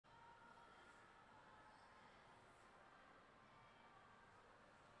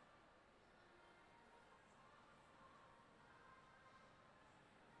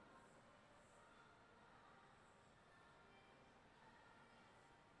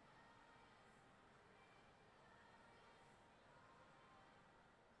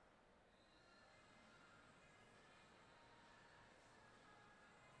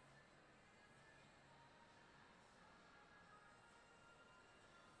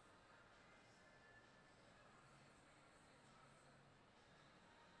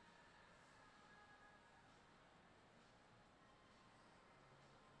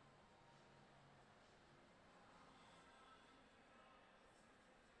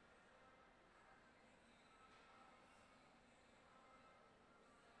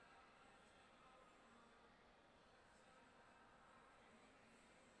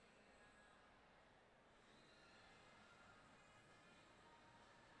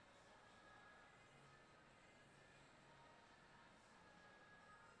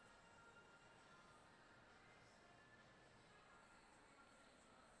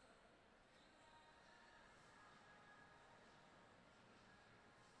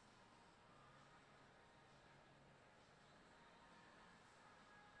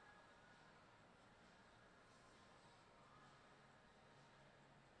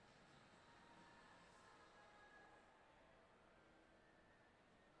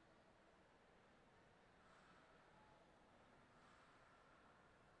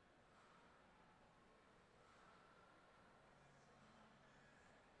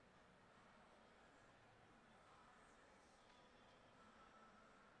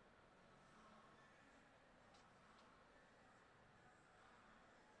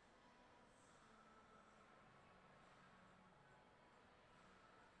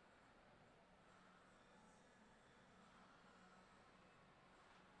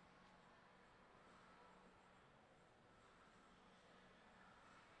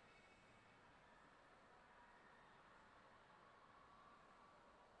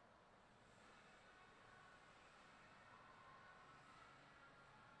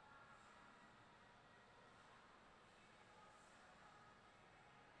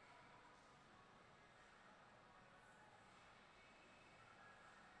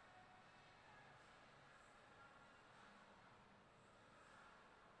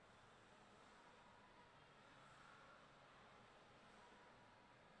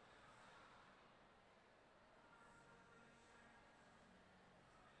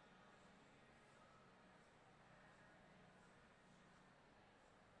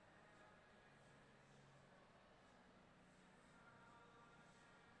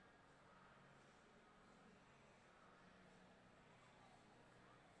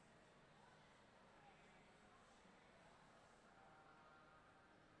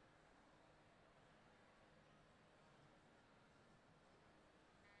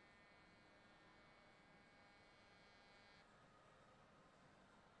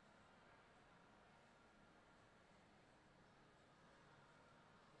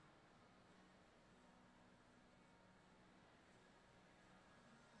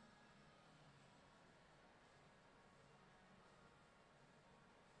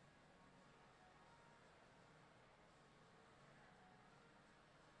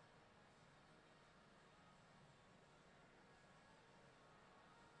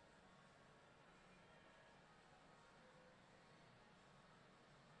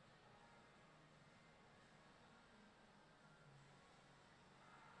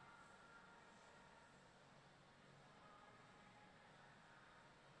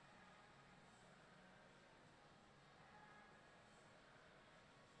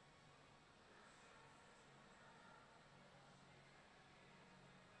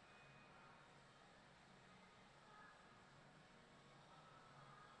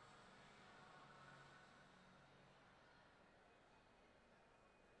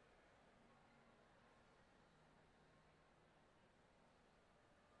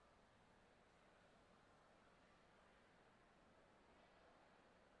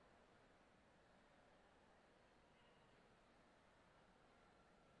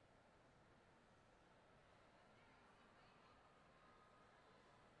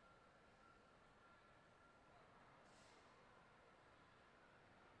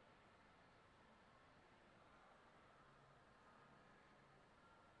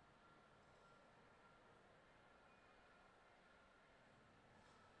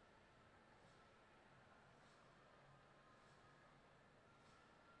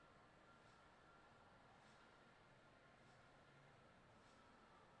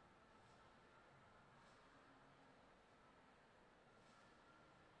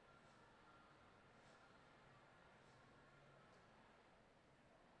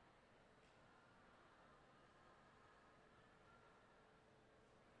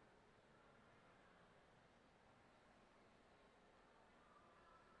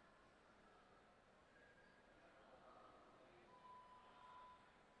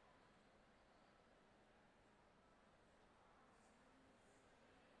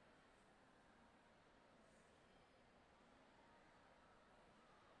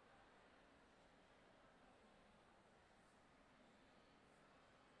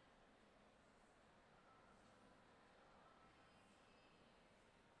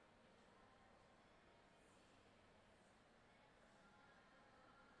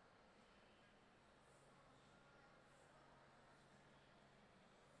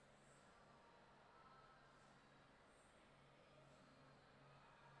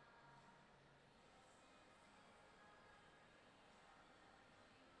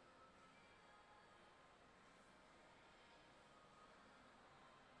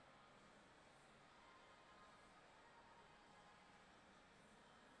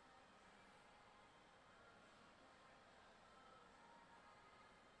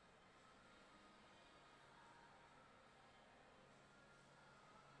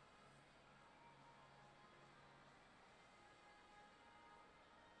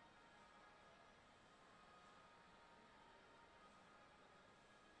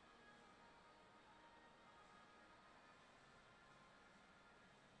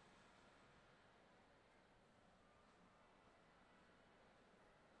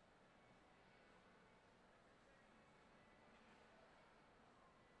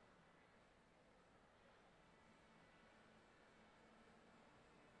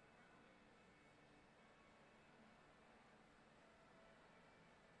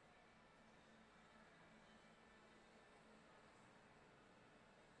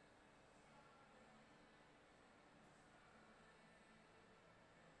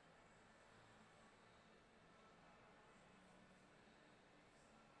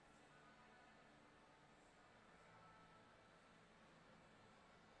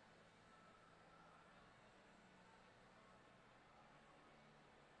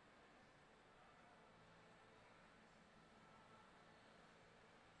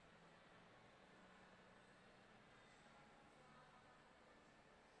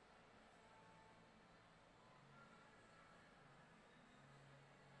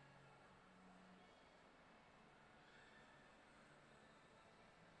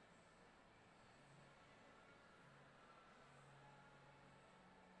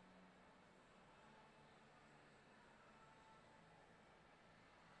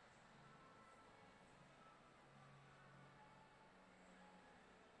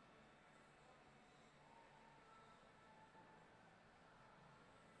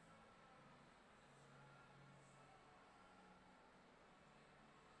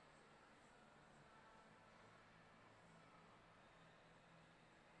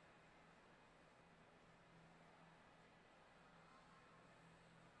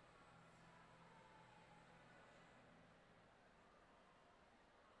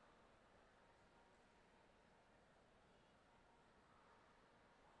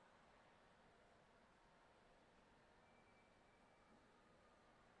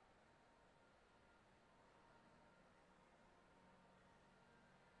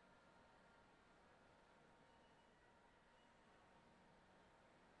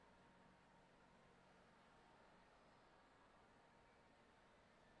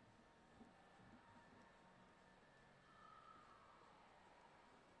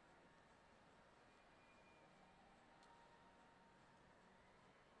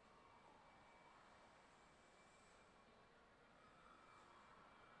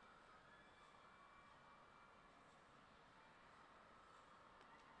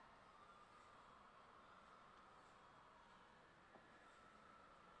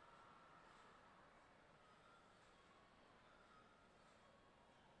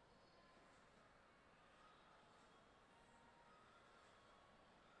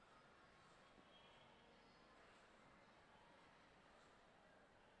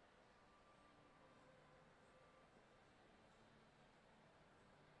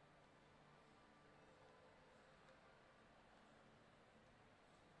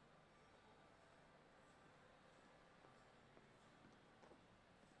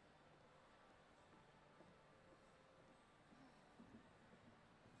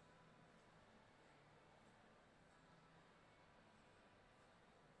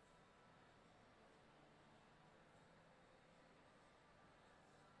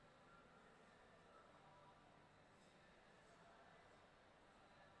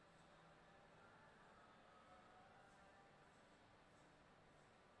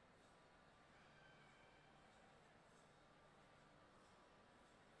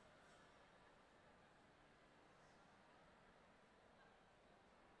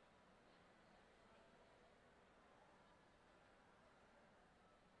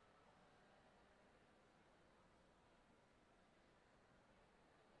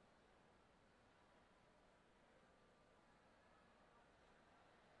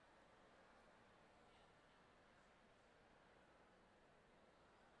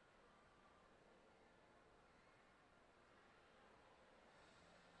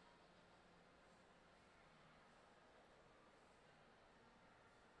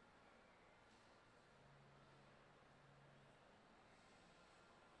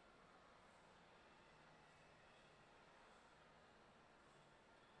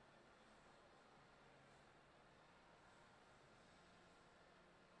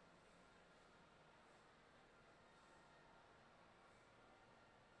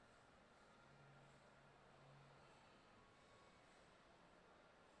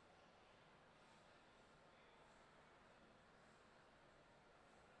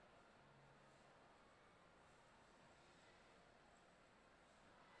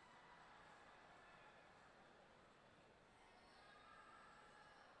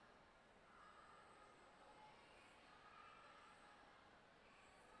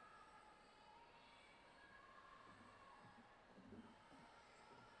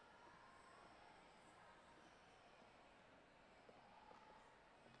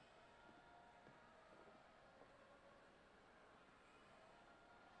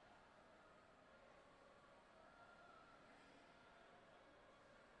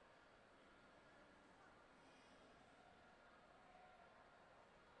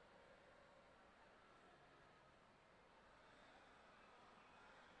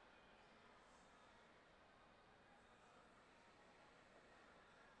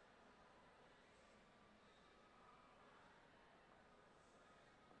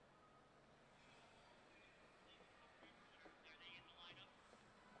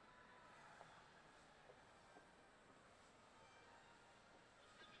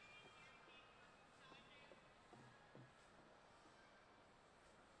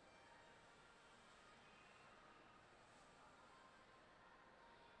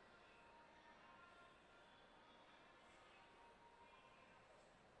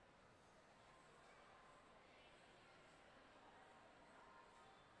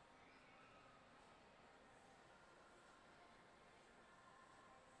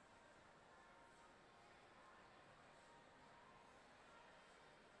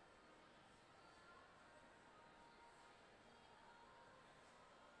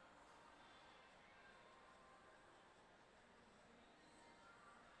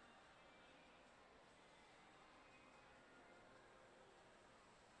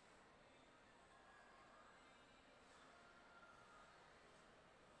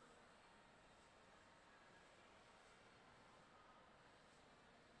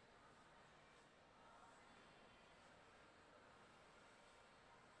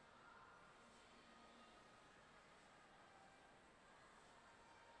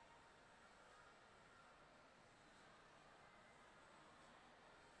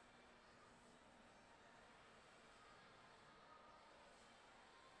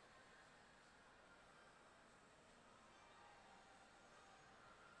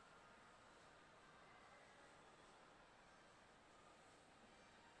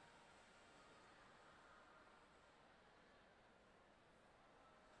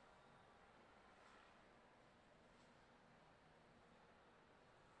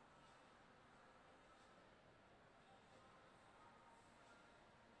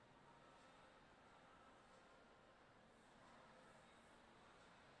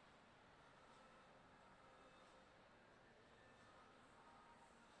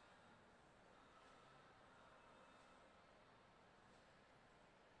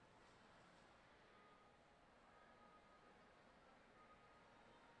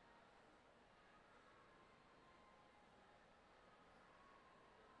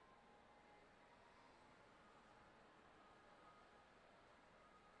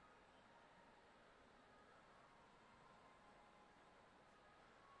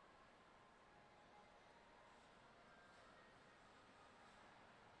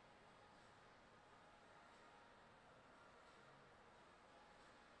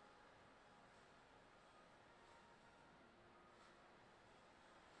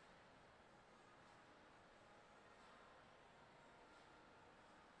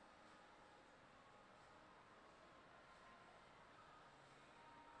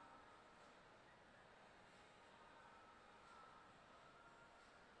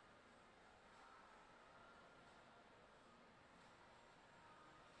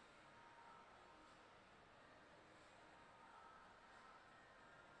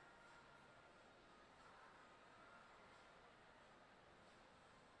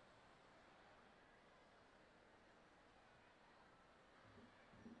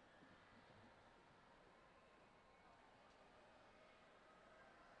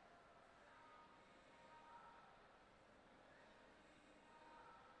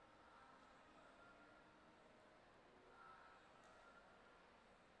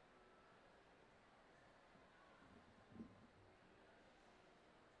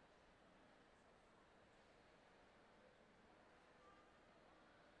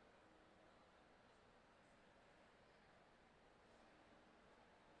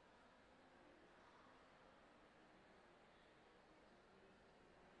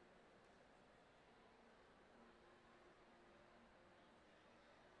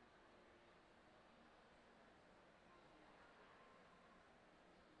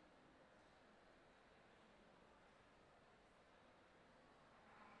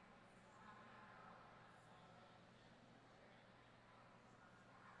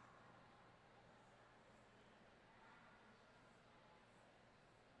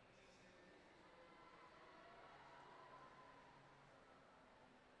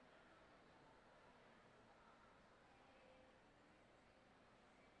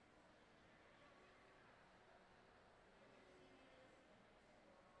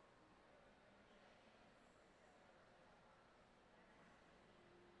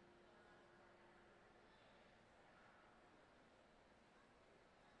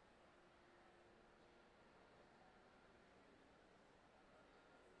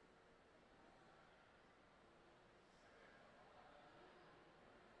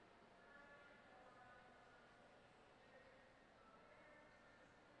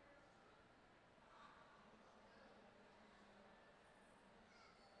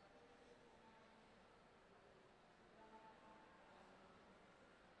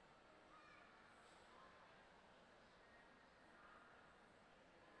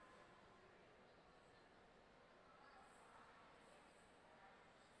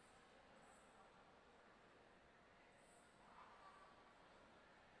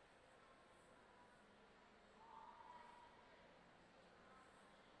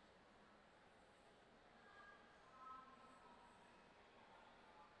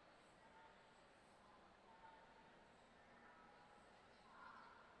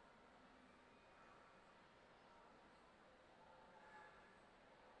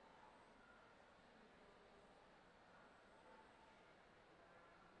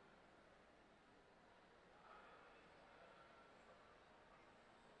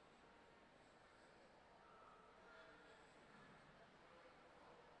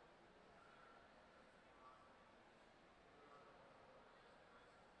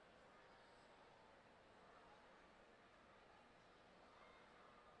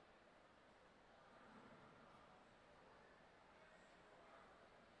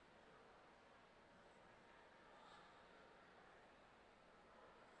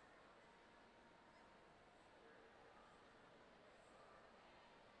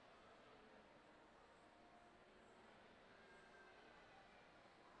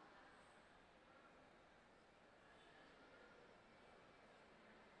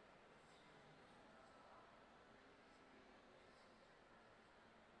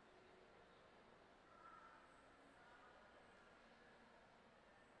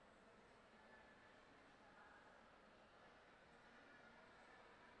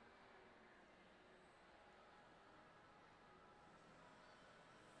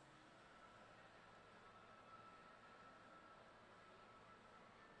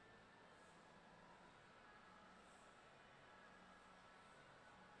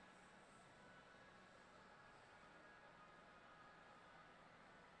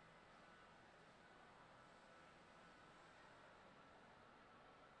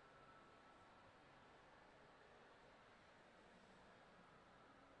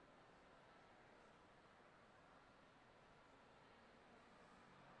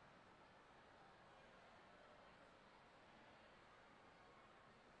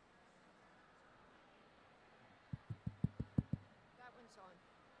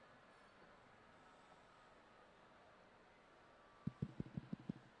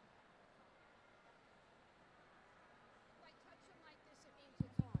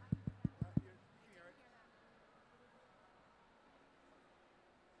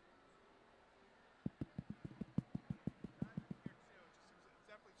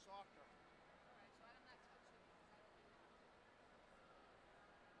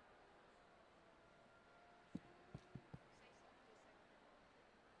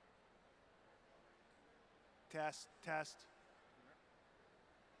Test, test.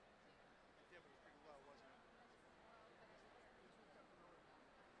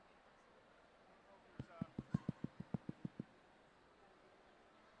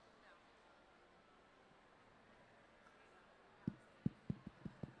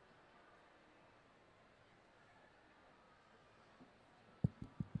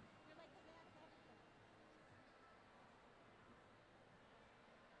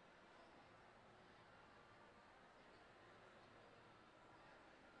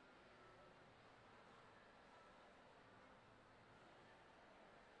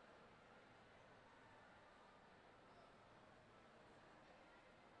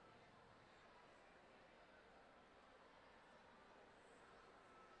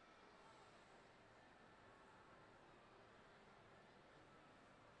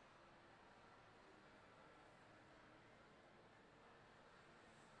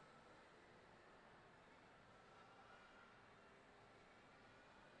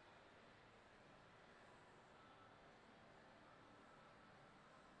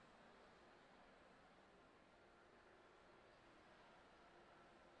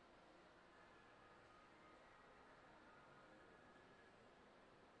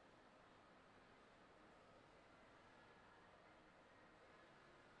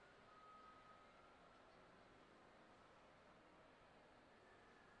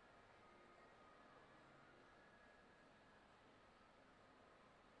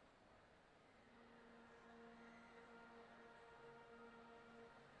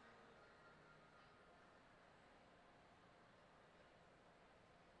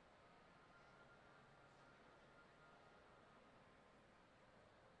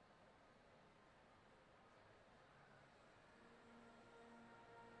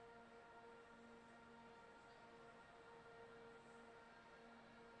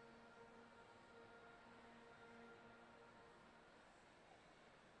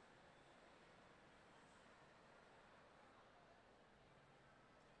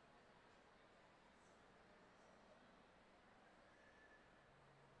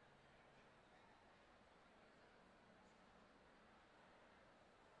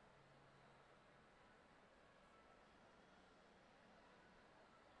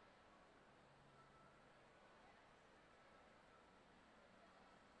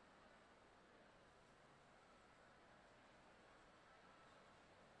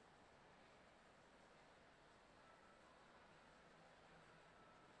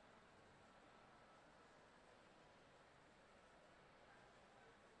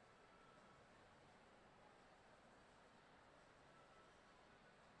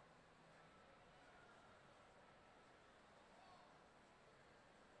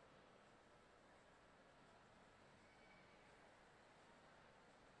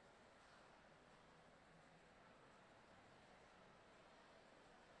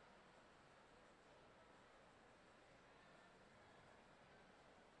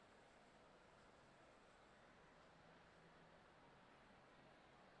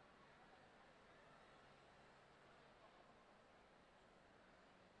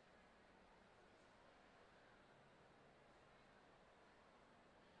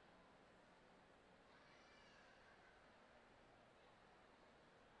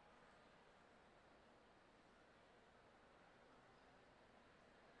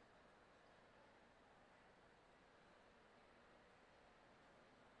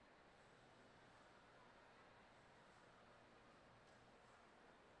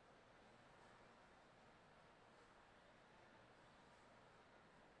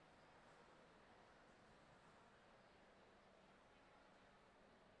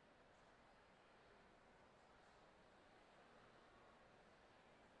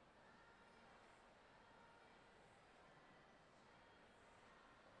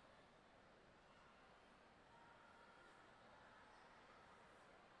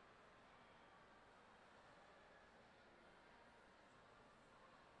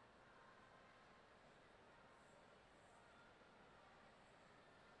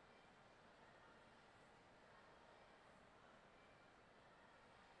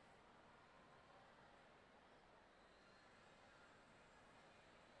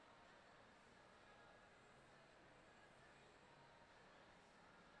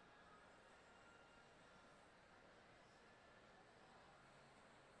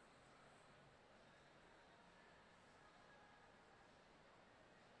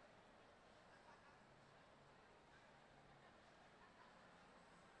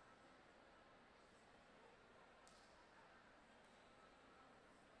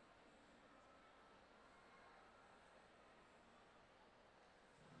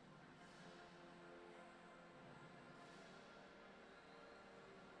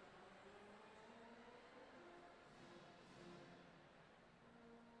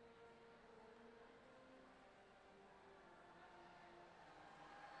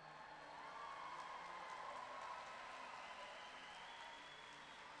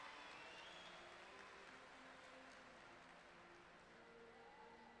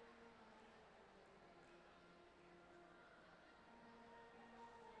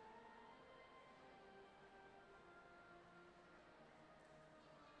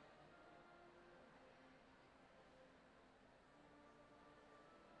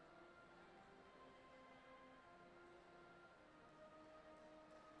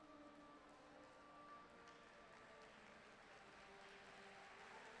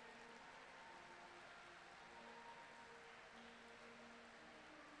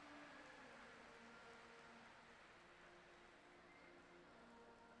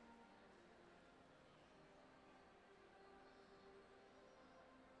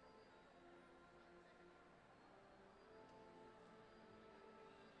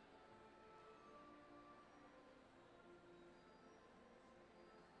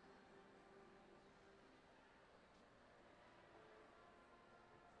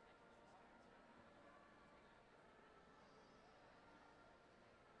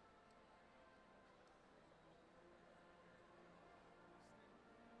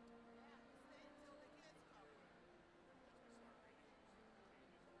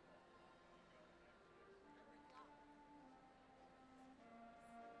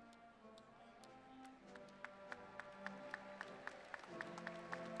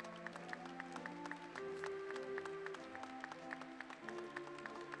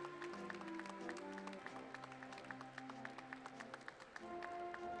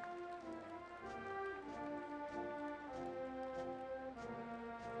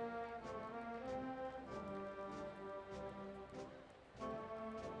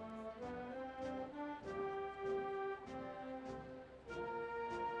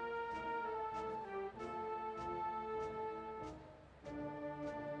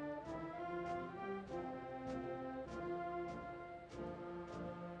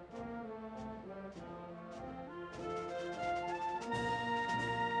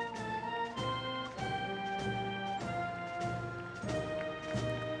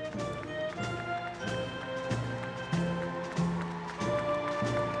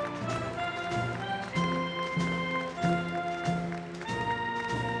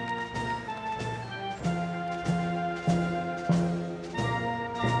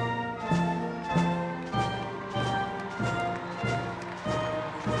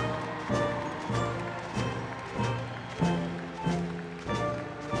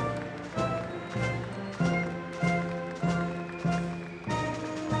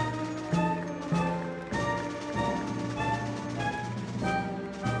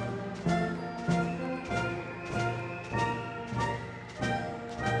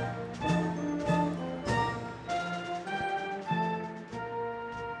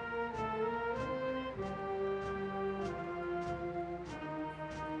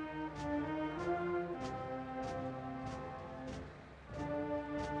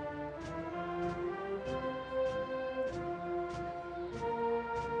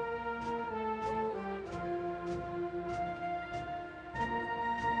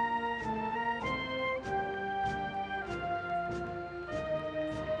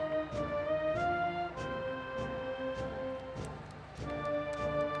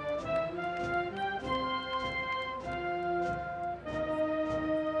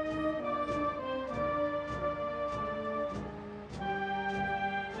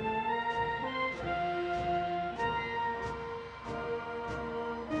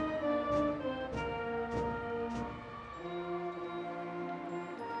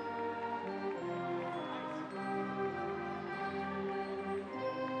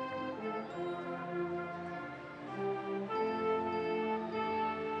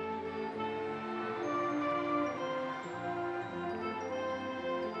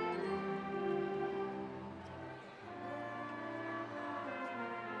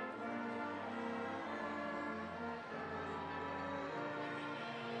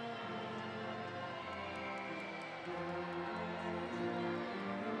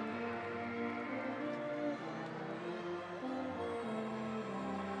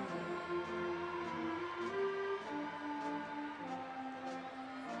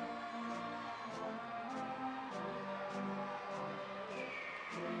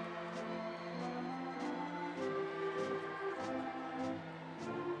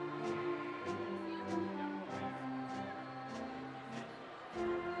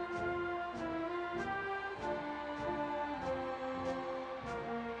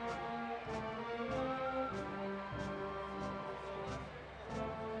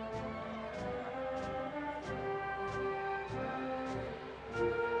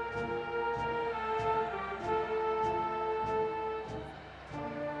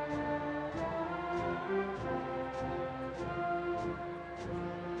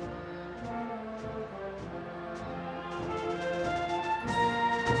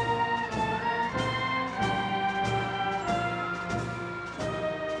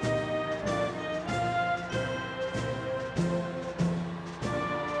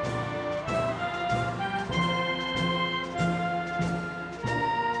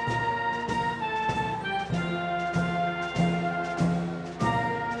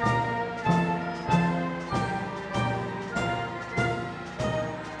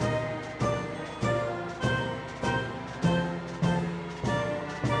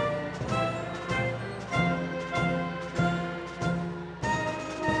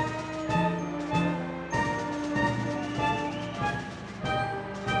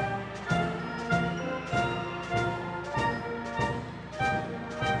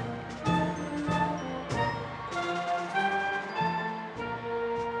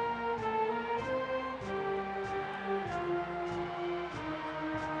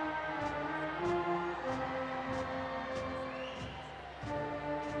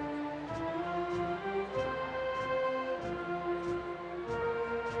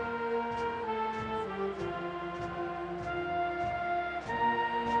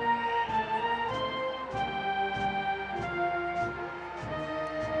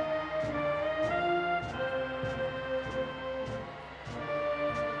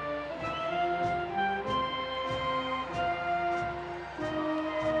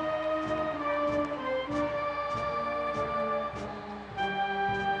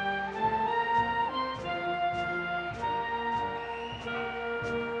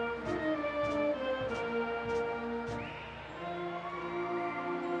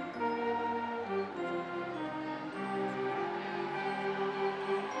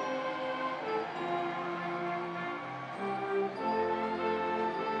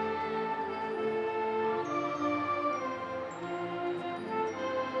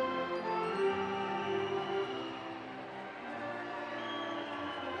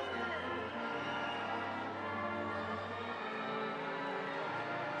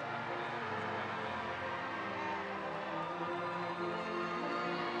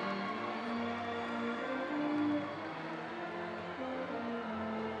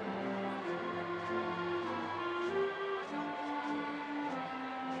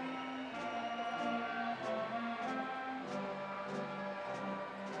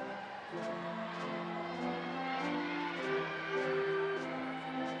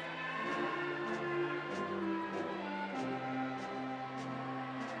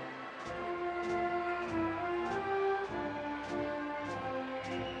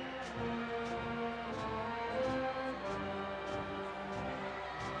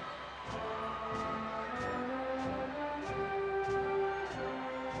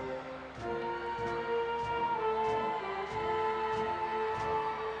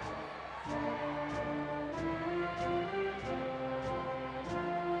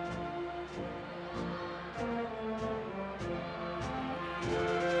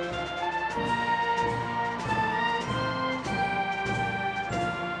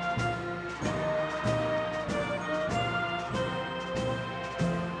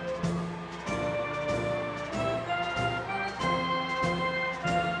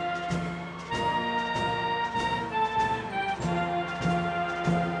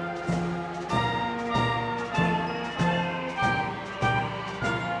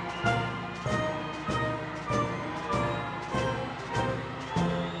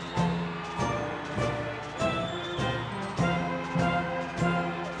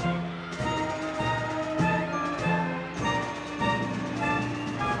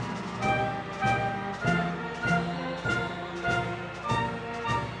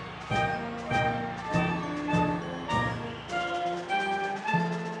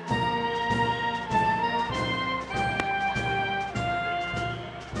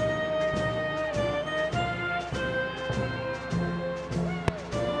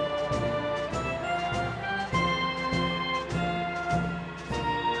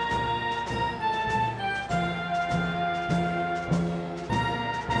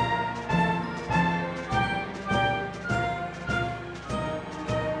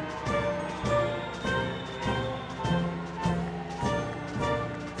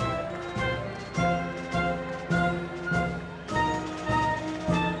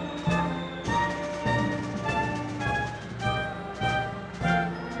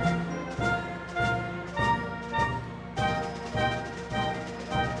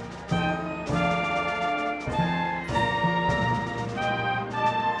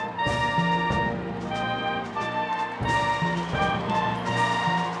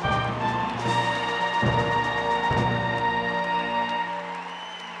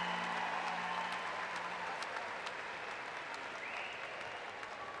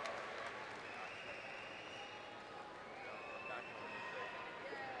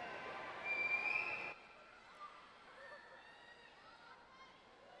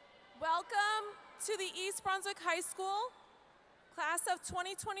 Welcome to the East Brunswick High School Class of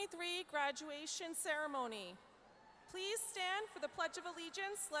 2023 graduation ceremony. Please stand for the Pledge of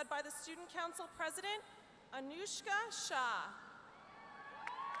Allegiance led by the Student Council President, Anushka Shah.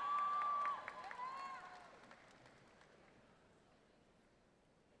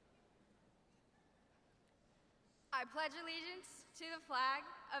 I pledge allegiance to the flag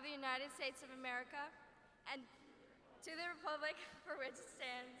of the United States of America and to the republic for which it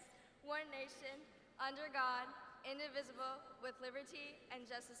stands, one nation, under God, indivisible, with liberty and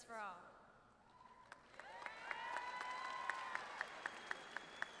justice for all.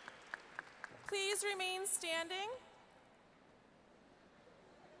 Please remain standing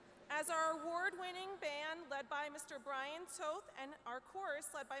as our award-winning band led by Mr. Brian Toth and our chorus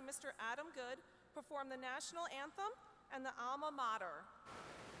led by Mr. Adam Good perform the national anthem and the alma mater.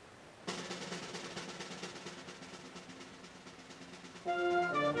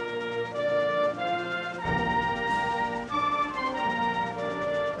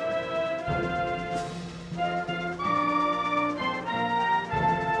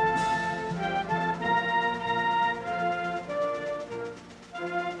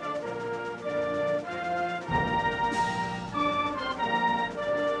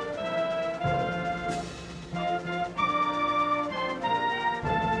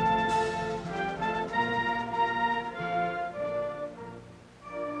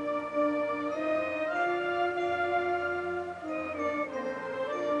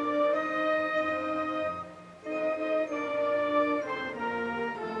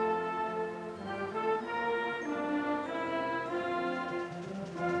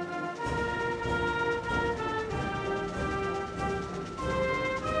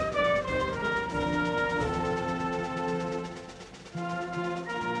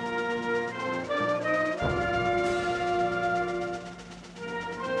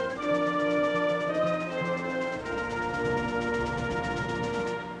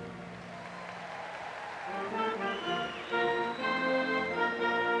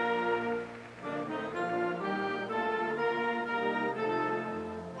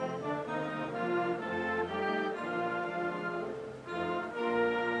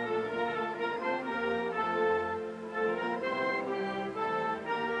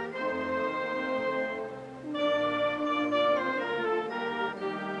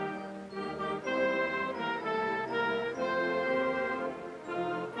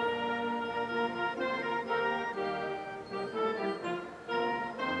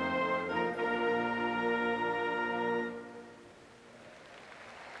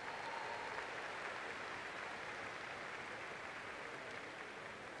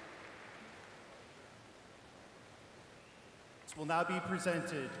 Will now be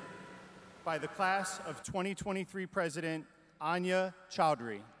presented by the Class of 2023 President, Anya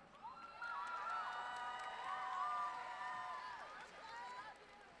Chowdhury.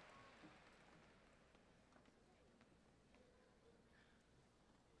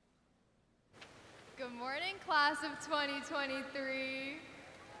 Good morning, Class of 2023.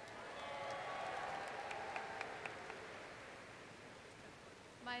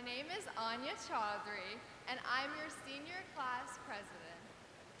 My name is Anya Chowdhury, and I'm your senior class president.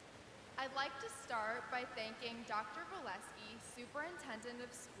 I'd like to start by thanking Dr. Valesky, Superintendent of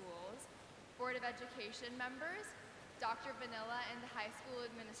Schools, Board of Education members, Dr. Vanilla and the high school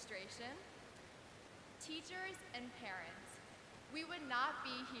administration, teachers, and parents. We would not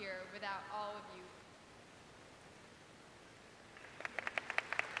be here without all of you.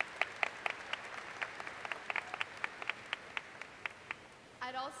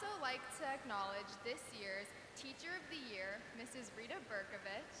 I'd also like to acknowledge this year's Teacher of the Year, Mrs. Rita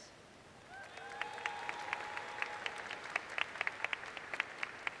Berkovich,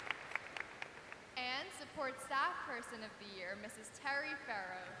 and Support Staff Person of the Year, Mrs. Terry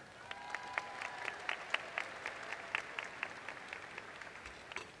Farrow.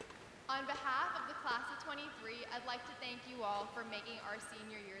 On behalf of the Class of 23, I'd like to thank you all for making our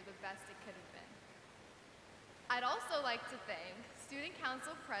senior year the best it could have been. I'd also like to thank Student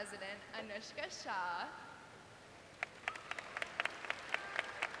Council President Anushka Shah,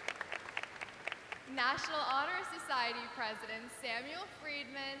 National Honor Society Presidents Samuel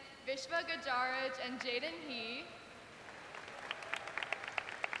Friedman, Vishva Gajaraj, and Jaden He,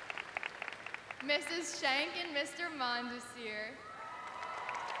 Mrs. Shank and Mr. Mondesir,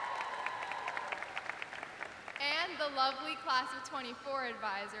 and the lovely Class of 24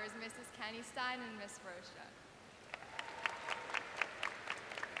 advisors, Mrs. Kenny Stein and Miss Rocha.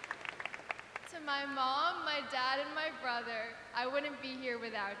 To my mom, my dad, and my brother, I wouldn't be here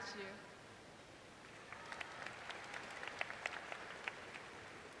without you.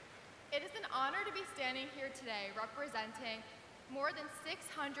 It is an honor to be standing here today representing more than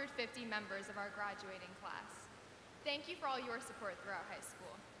 650 members of our graduating class. Thank you for all your support throughout high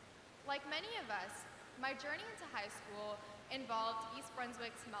school. Like many of us, my journey into high school involved East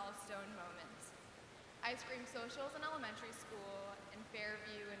Brunswick's milestone moments. Ice cream socials in elementary school and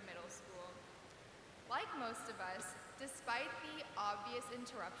Fairview in middle school. Like most of us, despite the obvious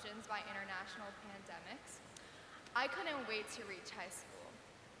interruptions by international pandemics, I couldn't wait to reach high school.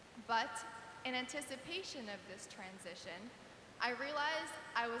 But in anticipation of this transition, I realized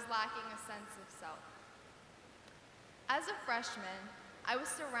I was lacking a sense of self. As a freshman, I was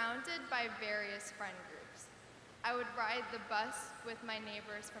surrounded by various friend groups. I would ride the bus with my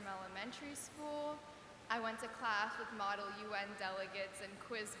neighbors from elementary school. I went to class with Model UN delegates and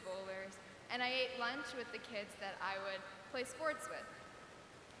quiz bowlers, and I ate lunch with the kids that I would play sports with.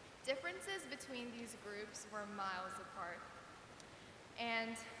 Differences between these groups were miles apart.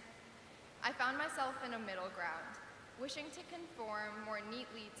 And I found myself in a middle ground, wishing to conform more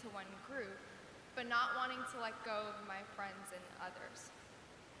neatly to one group, but not wanting to let go of my friends and others.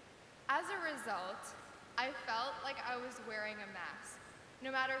 As a result, I felt like I was wearing a mask,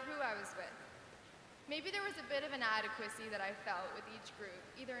 no matter who I was with. Maybe there was a bit of inadequacy that I felt with each group,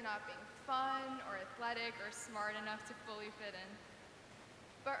 either not being fun or athletic or smart enough to fully fit in.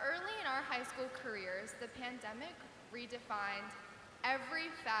 But early in our high school careers, the pandemic redefined every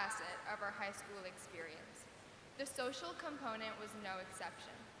facet of our high school experience. The social component was no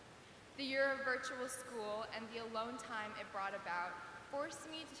exception. The year of virtual school and the alone time it brought about forced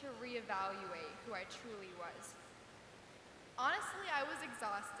me to reevaluate who I truly was. Honestly, I was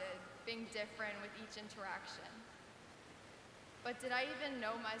exhausted being different with each interaction. But did I even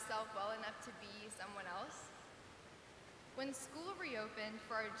know myself well enough to be someone else? When school reopened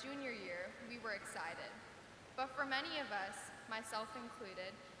for our junior year, we were excited. But for many of us, myself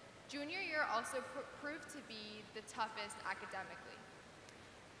included, junior year also proved to be the toughest academically.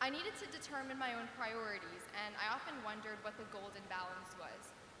 I needed to determine my own priorities, and I often wondered what the golden balance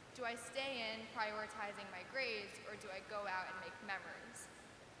was. Do I stay in prioritizing my grades, or do I go out and make memories?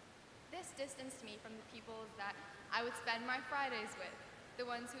 This distanced me from the people that I would spend my Fridays with, the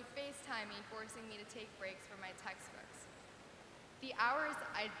ones who'd FaceTime me, forcing me to take breaks from my textbooks. The hours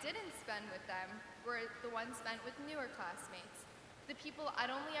I didn't spend with them were the ones spent with newer classmates, the people I'd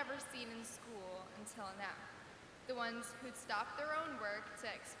only ever seen in school until now, the ones who'd stop their own work to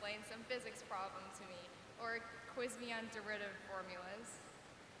explain some physics problem to me or quiz me on derivative formulas.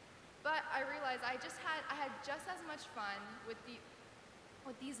 But I realized I had just as much fun with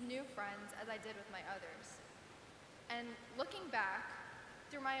these new friends as I did with my others. And looking back,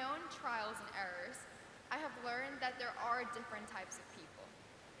 through my own trials and errors, I have learned that there are different types of people,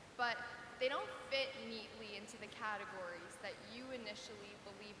 but they don't fit neatly into the categories that you initially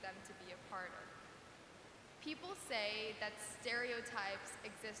believe them to be a part of. People say that stereotypes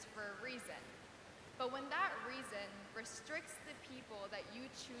exist for a reason, but when that reason restricts the people that you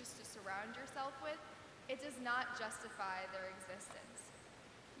choose to surround yourself with, it does not justify their existence.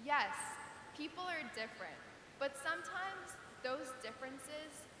 Yes, people are different, but sometimes those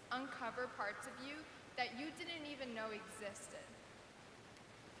differences uncover parts of you that you didn't even know existed.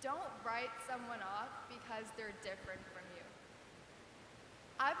 Don't write someone off because they're different from you.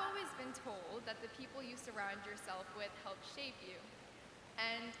 I've always been told that the people you surround yourself with help shape you.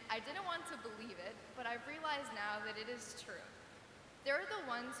 And I didn't want to believe it, but I've realized now that it is true. They're the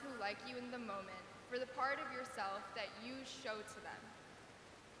ones who like you in the moment for the part of yourself that you show to them.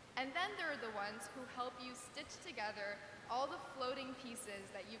 And then there are the ones who help you stitch together all the floating pieces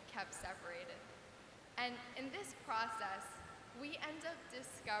that you've kept separated. And in this process, we end up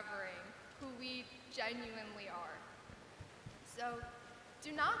discovering who we genuinely are. So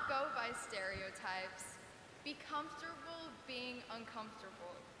do not go by stereotypes. Be comfortable being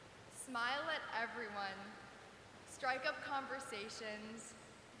uncomfortable. Smile at everyone. Strike up conversations.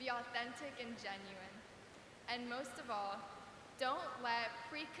 Be authentic and genuine. And most of all, don't let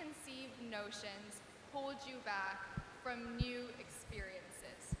preconceived notions hold you back from new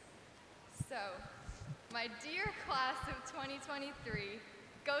experiences. So, my dear class of 2023,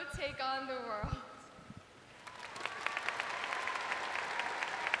 go take on the world.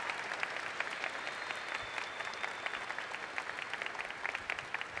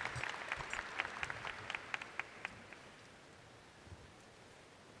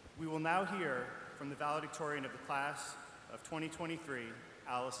 We will now hear from the valedictorian of the class of 2023,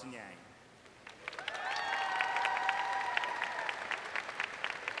 Allison Yang.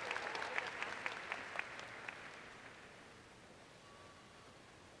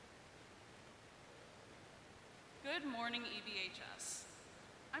 Good morning, EBHS.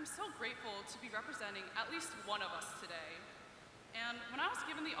 I'm so grateful to be representing at least one of us today. And when I was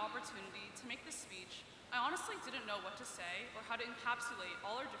given the opportunity to make this speech, I honestly didn't know what to say or how to encapsulate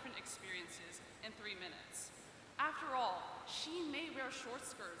all our different experiences in 3 minutes. After all, she may wear short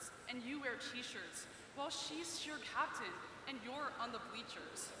skirts and you wear t-shirts, while she's cheer captain and you're on the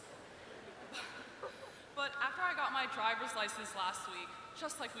bleachers. But after I got my driver's license last week,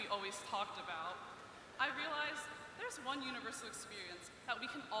 just like we always talked about, I realized there's one universal experience that we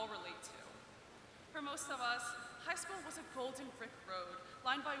can all relate to. For most of us, high school was a golden brick road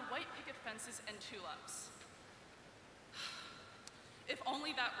lined by white picket fences and tulips. If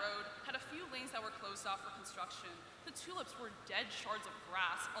only that road had a few lanes that were closed off for construction, the tulips were dead shards of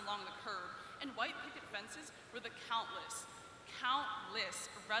grass along the curb, and white picket fences were the countless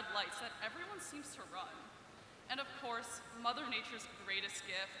red lights that everyone seems to run. And of course, Mother Nature's greatest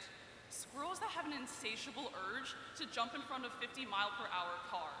gift, squirrels that have an insatiable urge to jump in front of 50-mile-per-hour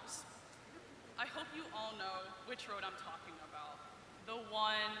cars. I hope you all know which road I'm talking about. The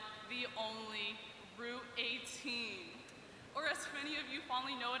one, the only, Route 18. Or as many of you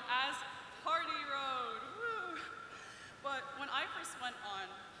fondly know it as, Party Road. Woo! But when I first went on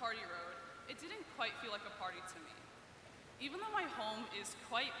Party Road, it didn't quite feel like a party to me. Even though my home is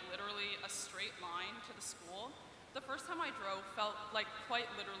quite literally a straight line to the school, the first time I drove felt like quite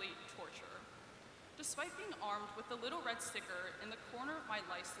literally torture. Despite being armed with the little red sticker in the corner of my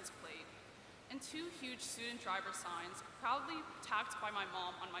license plate and 2 huge student driver signs proudly tacked by my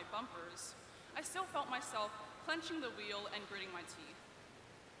mom on my bumpers, I still felt myself clenching the wheel and gritting my teeth.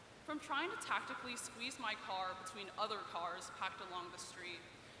 From trying to tactically squeeze my car between other cars packed along the street,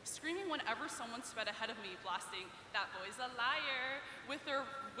 screaming whenever someone sped ahead of me, blasting, "That boy's a liar," with their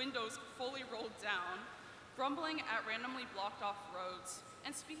windows fully rolled down, grumbling at randomly blocked off roads,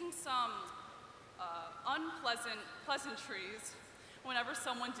 and speaking some unpleasant pleasantries whenever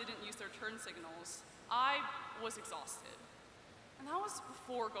someone didn't use their turn signals, I was exhausted. And that was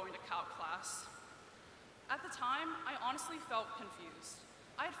before going to calc class. At the time, I honestly felt confused.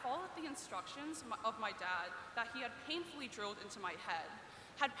 I had followed the instructions of my dad that he had painfully drilled into my head,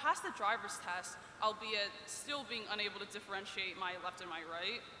 had passed the driver's test, albeit still being unable to differentiate my left and my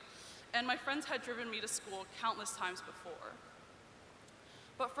right, and my friends had driven me to school countless times before.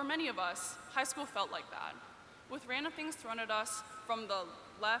 But for many of us, high school felt like that, with random things thrown at us from the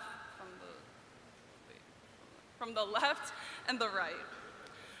left and the right.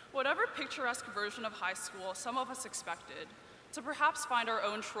 Whatever picturesque version of high school some of us expected, to perhaps find our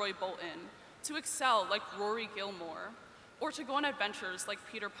own Troy Bolton, to excel like Rory Gilmore, or to go on adventures like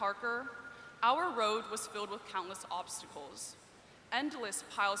Peter Parker, our road was filled with countless obstacles. Endless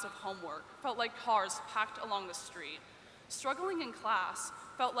piles of homework felt like cars packed along the street. Struggling in class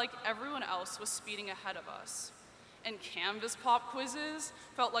felt like everyone else was speeding ahead of us. And Canvas pop quizzes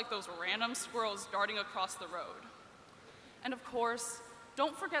felt like those random squirrels darting across the road. And of course,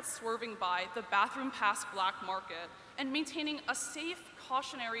 don't forget swerving by the bathroom past Black Market and maintaining a safe,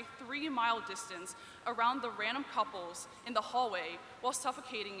 cautionary 3-mile distance around the random couples in the hallway while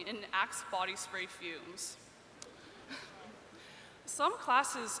suffocating in Axe body spray fumes. Some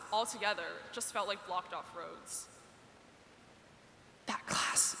classes altogether just felt like blocked off roads. That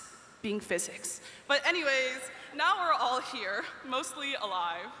class being physics. But anyways, now we're all here, mostly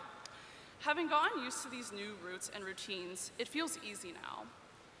alive. Having gotten used to these new routes and routines, it feels easy now.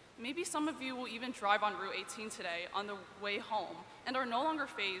 Maybe some of you will even drive on Route 18 today on the way home and are no longer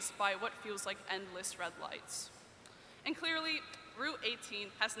fazed by what feels like endless red lights. And clearly, Route 18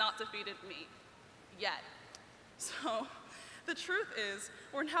 has not defeated me, yet. So, the truth is,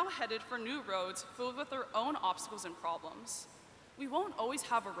 we're now headed for new roads filled with their own obstacles and problems. We won't always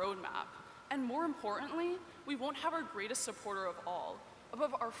have a roadmap, and more importantly, we won't have our greatest supporter of all,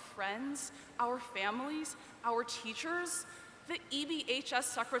 above our friends, our families, our teachers, the EBHS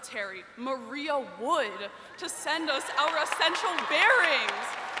secretary, Maria Wood, to send us our essential bearings.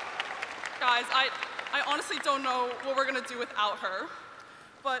 Guys, I honestly don't know what we're gonna do without her.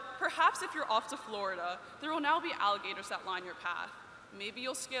 But perhaps if you're off to Florida, there will now be alligators that line your path. Maybe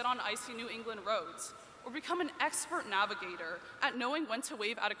you'll skid on icy New England roads, or become an expert navigator at knowing when to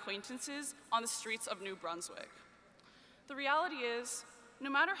wave at acquaintances on the streets of New Brunswick. The reality is, no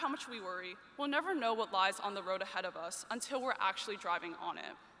matter how much we worry, we'll never know what lies on the road ahead of us until we're actually driving on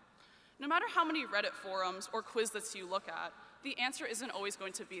it. No matter how many Reddit forums or Quizlets you look at, the answer isn't always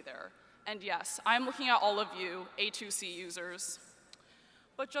going to be there. And yes, I'm looking at all of you, A2C users.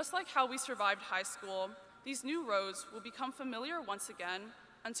 But just like how we survived high school, these new roads will become familiar once again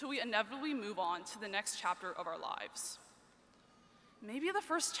until we inevitably move on to the next chapter of our lives. Maybe the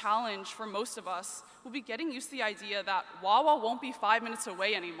first challenge for most of us will be getting used to the idea that Wawa won't be 5 minutes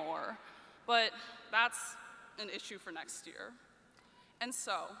away anymore, but that's an issue for next year. And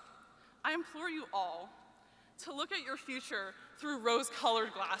so, I implore you all to look at your future through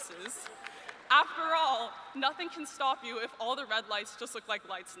rose-colored glasses. After all, nothing can stop you if all the red lights just look like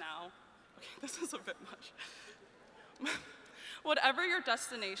lights now. Okay, this is a bit much. Whatever your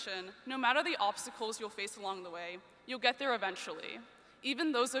destination, no matter the obstacles you'll face along the way, you'll get there eventually,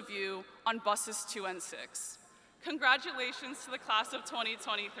 even those of you on buses 2 and 6. Congratulations to the class of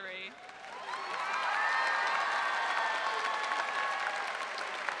 2023.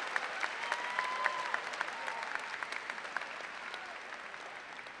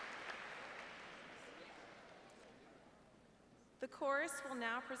 The chorus will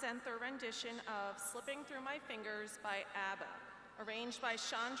now present their rendition of Slipping Through My Fingers by ABBA, arranged by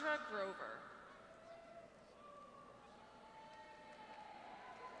Chandra Grover.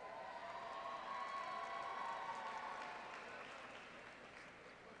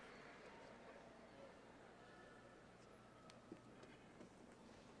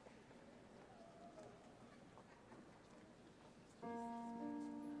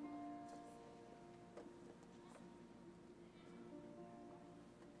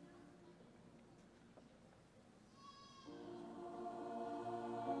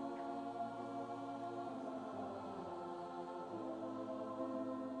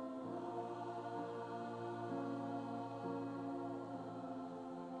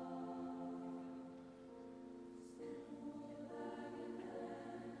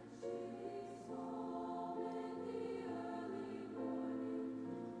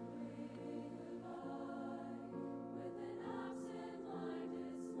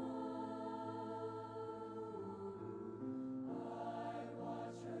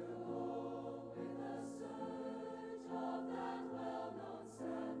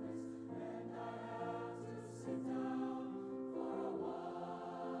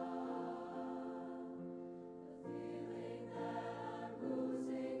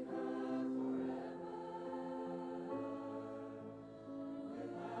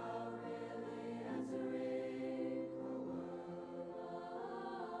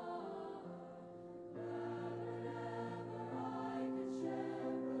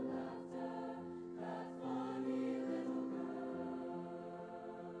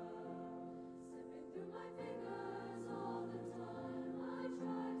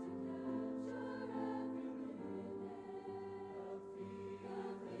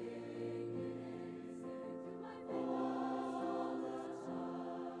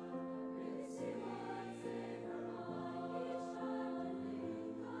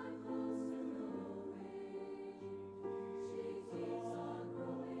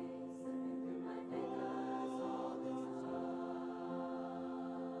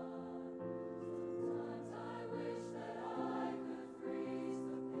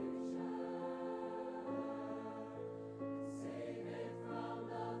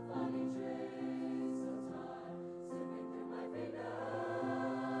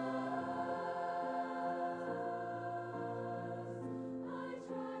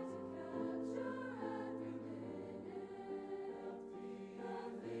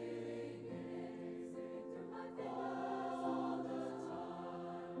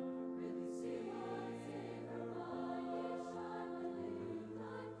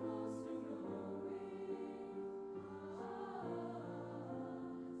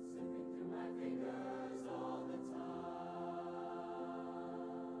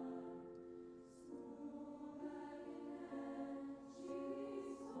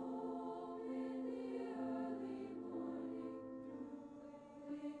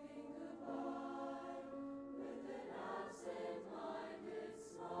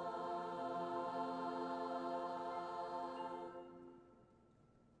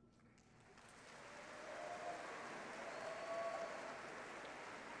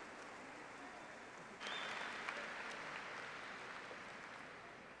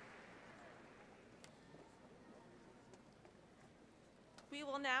 We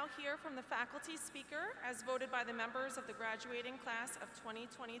will now hear from the faculty speaker as voted by the members of the graduating class of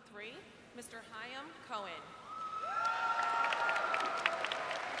 2023, Mr. Hyam Cohen.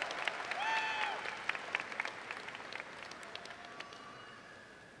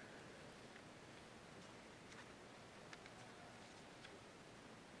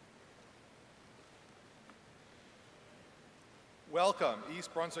 Welcome,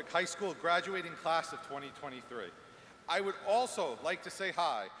 East Brunswick High School graduating class of 2023. I would also like to say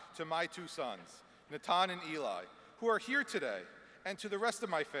hi to my two sons, Natan and Eli, who are here today, and to the rest of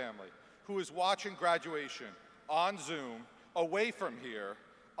my family who is watching graduation on Zoom away from here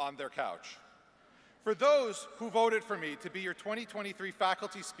on their couch. For those who voted for me to be your 2023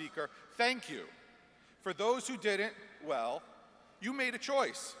 faculty speaker, thank you. For those who didn't, well, you made a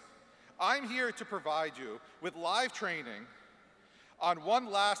choice. I'm here to provide you with live training on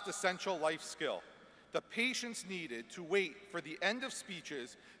one last essential life skill, the patience needed to wait for the end of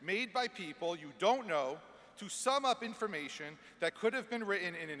speeches made by people you don't know to sum up information that could have been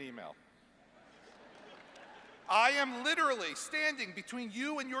written in an email. I am literally standing between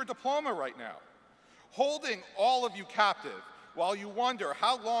you and your diploma right now, holding all of you captive while you wonder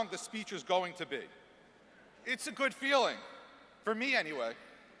how long the speech is going to be. It's a good feeling, for me anyway.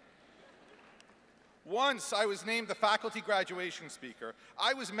 Once I was named the faculty graduation speaker,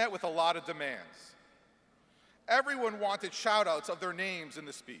 I was met with a lot of demands. Everyone wanted shout-outs of their names in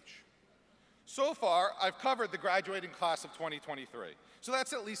the speech. So far, I've covered the graduating class of 2023, so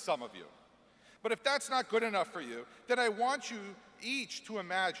that's at least some of you. But if that's not good enough for you, then I want you each to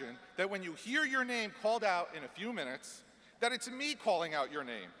imagine that when you hear your name called out in a few minutes, that it's me calling out your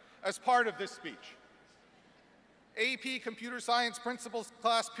name as part of this speech. AP Computer Science Principles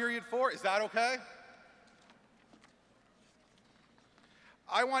Class Period 4, is that okay?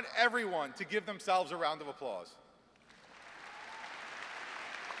 I want everyone to give themselves a round of applause.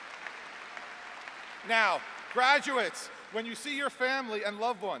 Now, graduates, when you see your family and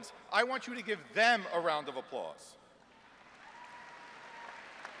loved ones, I want you to give them a round of applause.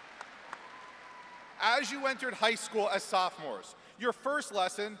 As you entered high school as sophomores, your first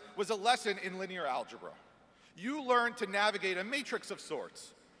lesson was a lesson in linear algebra. You learned to navigate a matrix of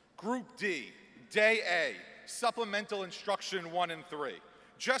sorts. Group D, Day A, Supplemental Instruction 1 and 3.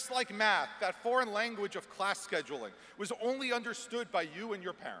 Just like math, that foreign language of class scheduling was only understood by you and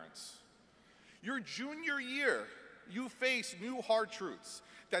your parents. Your junior year, you faced new hard truths,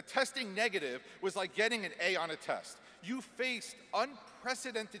 that testing negative was like getting an A on a test. You faced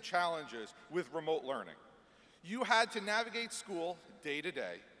unprecedented challenges with remote learning. You had to navigate school day to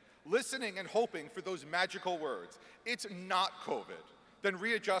day, listening and hoping for those magical words. It's not COVID, then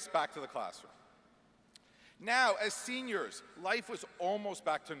readjust back to the classroom. Now, as seniors, life was almost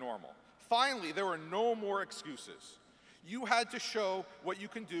back to normal. Finally, there were no more excuses. You had to show what you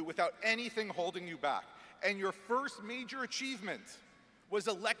can do without anything holding you back. And your first major achievement was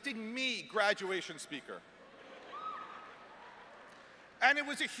electing me graduation speaker. And it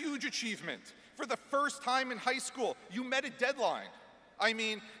was a huge achievement. For the first time in high school, you met a deadline. I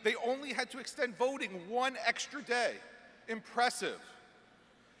mean, they only had to extend voting one extra day. Impressive.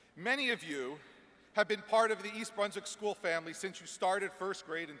 Many of you have been part of the East Brunswick school family since you started first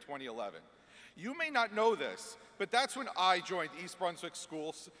grade in 2011. You may not know this, but that's when I joined East Brunswick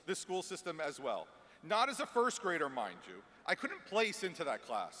schools, the school system as well. Not as a first grader, mind you. I couldn't place into that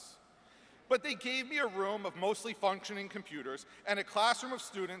class. But they gave me a room of mostly functioning computers and a classroom of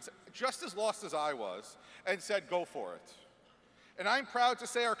students just as lost as I was and said, go for it. And I'm proud to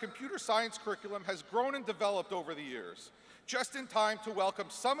say our computer science curriculum has grown and developed over the years, just in time to welcome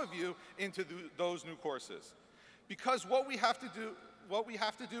some of you into those new courses. Because what we have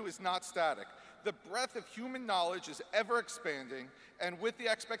to do is not static. The breadth of human knowledge is ever expanding, and with the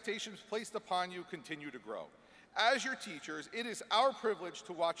expectations placed upon you, continue to grow. As your teachers, it is our privilege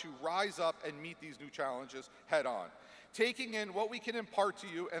to watch you rise up and meet these new challenges head on, taking in what we can impart to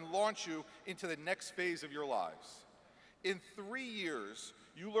you and launch you into the next phase of your lives. In 3 years,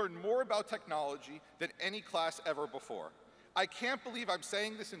 you learned more about technology than any class ever before. I can't believe I'm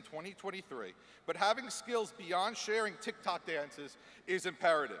saying this in 2023, but having skills beyond sharing TikTok dances is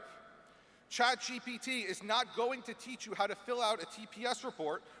imperative. ChatGPT is not going to teach you how to fill out a TPS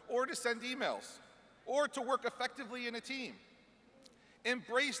report or to send emails or to work effectively in a team.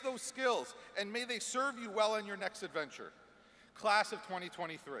 Embrace those skills, and may they serve you well in your next adventure. Class of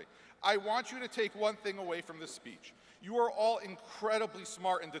 2023, I want you to take one thing away from this speech. You are all incredibly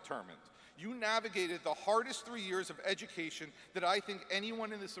smart and determined. You navigated the hardest 3 years of education that I think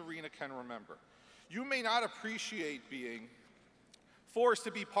anyone in this arena can remember. You may not appreciate being forced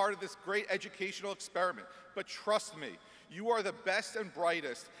to be part of this great educational experiment, but trust me, you are the best and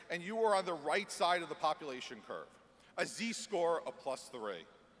brightest, and you are on the right side of the population curve. A Z-score of +3.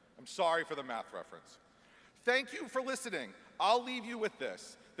 I'm sorry for the math reference. Thank you for listening. I'll leave you with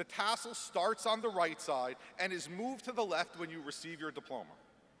this. The tassel starts on the right side and is moved to the left when you receive your diploma.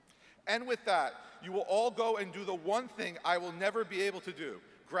 And with that, you will all go and do the one thing I will never be able to do,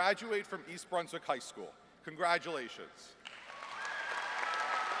 graduate from East Brunswick High School. Congratulations.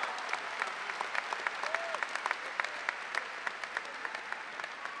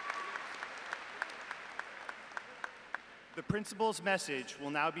 The principal's message will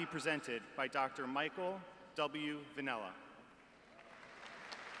now be presented by Dr. Michael W. Vanella.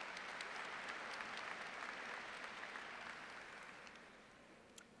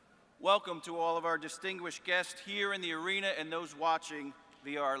 Welcome to all of our distinguished guests here in the arena and those watching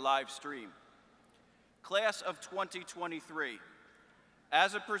via our live stream. Class of 2023,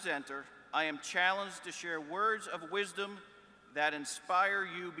 as a presenter, I am challenged to share words of wisdom that inspire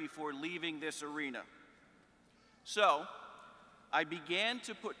you before leaving this arena. So, I began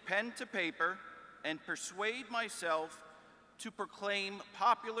to put pen to paper and persuade myself to proclaim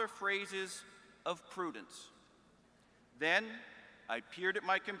popular phrases of prudence. Then, I peered at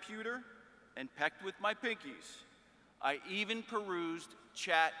my computer and pecked with my pinkies. I even perused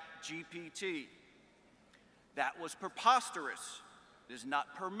ChatGPT. That was preposterous. It is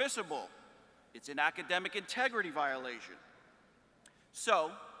not permissible. It's an academic integrity violation.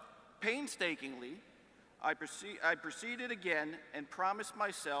 So, painstakingly, I proceeded again and promised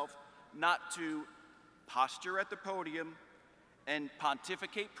myself not to posture at the podium and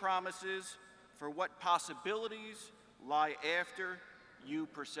pontificate promises for what possibilities lie after you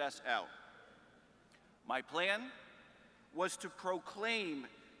process out. My plan was to proclaim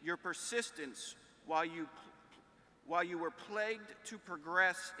your persistence while you were plagued to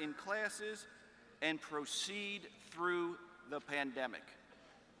progress in classes and proceed through the pandemic.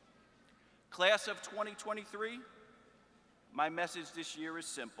 Class of 2023, my message this year is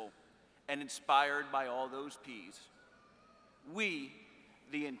simple and inspired by all those P's. We,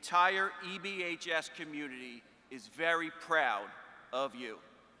 the entire EBHS community, is very proud of you.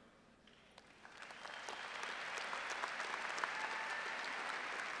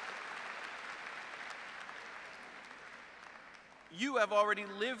 You have already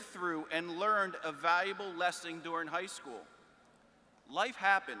lived through and learned a valuable lesson during high school. Life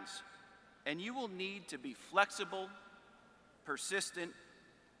happens, and you will need to be flexible, persistent,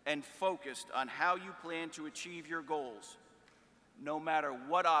 and focused on how you plan to achieve your goals, no matter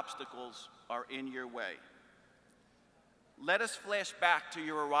what obstacles are in your way. Let us flash back to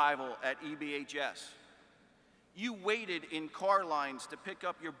your arrival at EBHS. You waited in car lines to pick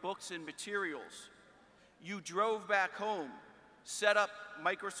up your books and materials. You drove back home, set up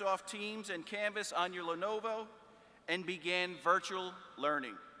Microsoft Teams and Canvas on your Lenovo, and began virtual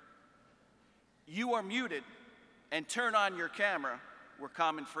learning. You are muted and turn on your camera were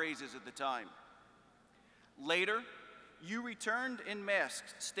common phrases at the time. Later, you returned in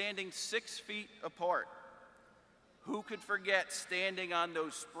masks, standing 6 feet apart. Who could forget standing on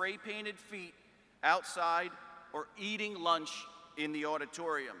those spray-painted feet outside or eating lunch in the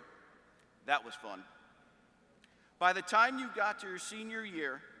auditorium? That was fun. By the time you got to your senior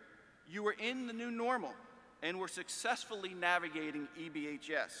year, you were in the new normal and were successfully navigating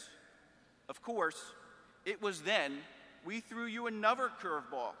EBHS. Of course, it was then we threw you another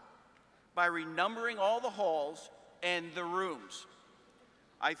curveball by renumbering all the halls and the rooms.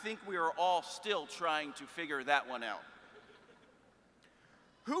 I think we are all still trying to figure that one out.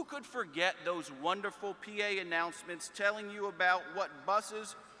 Who could forget those wonderful PA announcements telling you about what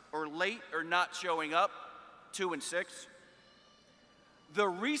buses are late or not showing up, 2 and 6? The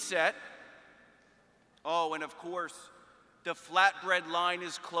reset, oh, and of course, the flatbread line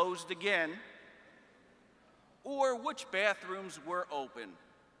is closed again, or which bathrooms were open.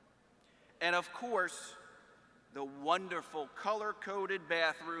 And of course, the wonderful color-coded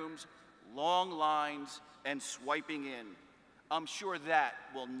bathrooms, long lines, and swiping in. I'm sure that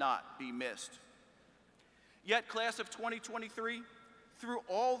will not be missed. Yet, class of 2023, through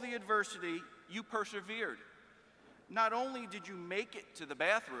all the adversity, you persevered. Not only did you make it to the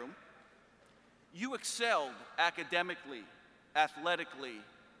bathroom, you excelled academically, athletically,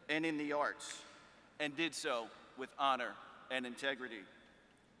 and in the arts, and did so with honor and integrity.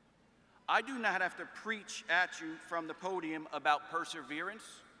 I do not have to preach at you from the podium about perseverance.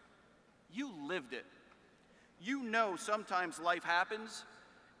 You lived it. You know sometimes life happens,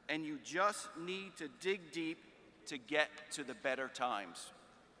 and you just need to dig deep to get to the better times.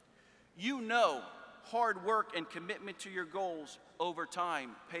 You know hard work and commitment to your goals over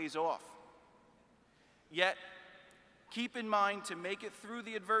time pays off. Yet, keep in mind to make it through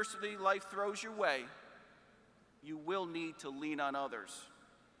the adversity life throws your way, you will need to lean on others.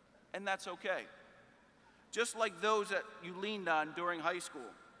 And that's okay. Just like those that you leaned on during high school.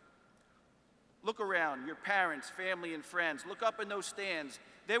 Look around, your parents, family, and friends. Look up in those stands.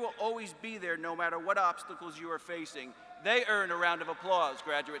 They will always be there no matter what obstacles you are facing. They earn a round of applause,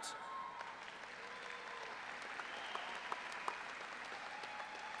 graduates.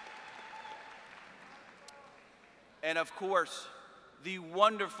 And of course, the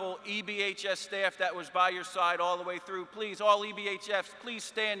wonderful EBHS staff that was by your side all the way through. Please, all EBHFs, please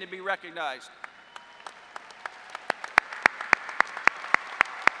stand and be recognized.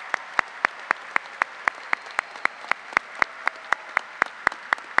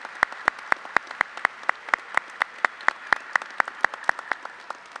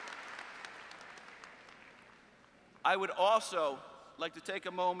 I would also like to take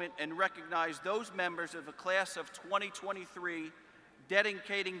a moment and recognize those members of the class of 2023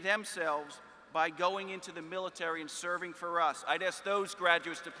 dedicating themselves by going into the military and serving for us. I'd ask those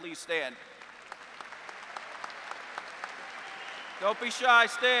graduates to please stand. Don't be shy,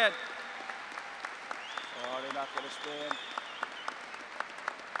 stand. Oh, they're not going to stand.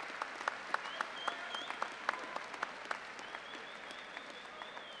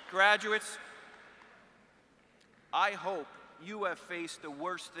 Graduates, I hope you have faced the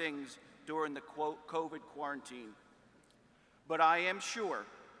worst things during the COVID quarantine, but I am sure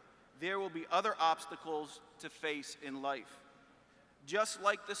there will be other obstacles to face in life, just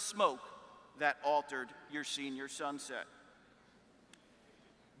like the smoke that altered your senior sunset.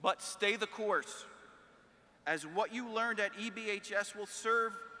 But stay the course, as what you learned at EBHS will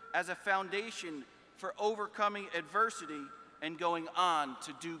serve as a foundation for overcoming adversity and going on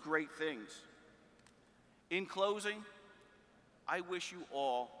to do great things. In closing, I wish you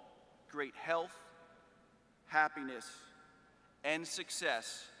all great health, happiness, and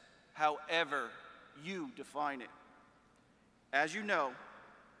success, however you define it. As you know,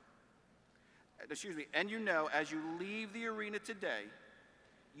 as you leave the arena today,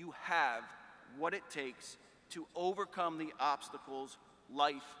 you have what it takes to overcome the obstacles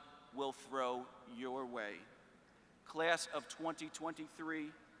life will throw your way. Class of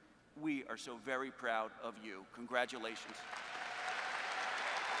 2023, we are so very proud of you. Congratulations.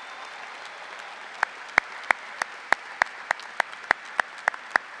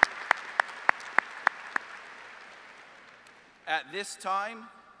 At this time,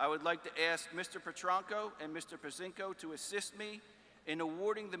 I would like to ask Mr. Petranco and Mr. Pazinko to assist me in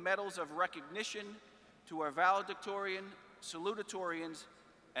awarding the medals of recognition to our valedictorian, salutatorians,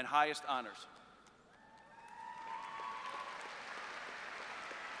 and highest honors.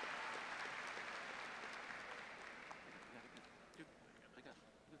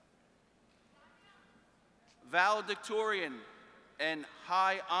 Valedictorian and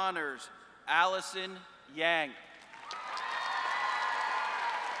high honors, Allison Yang.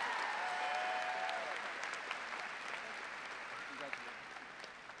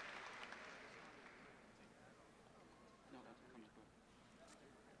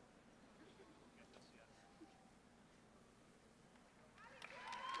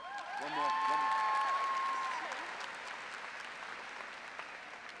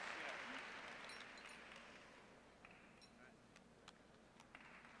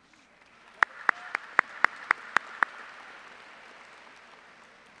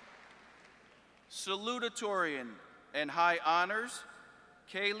 Salutatorian and high honors,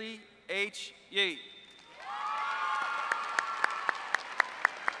 Kaylee H. Yee.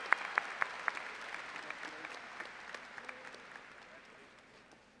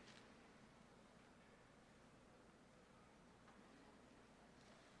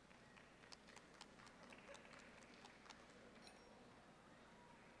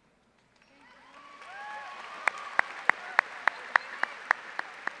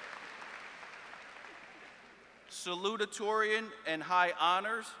 Salutatorian and high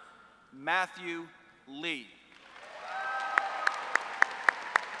honors, Matthew Lee.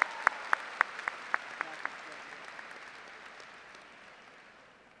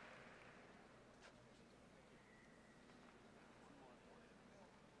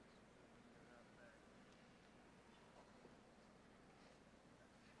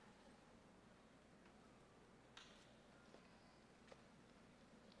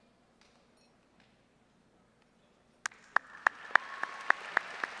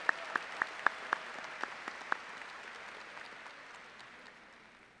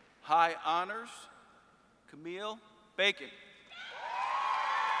 High honors, Camille Bacon.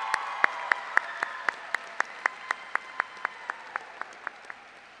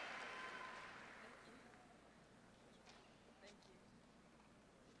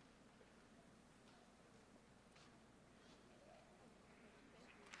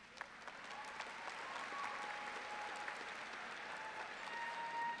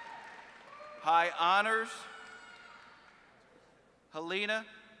 High honors, Helena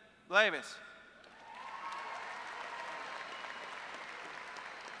Glavis.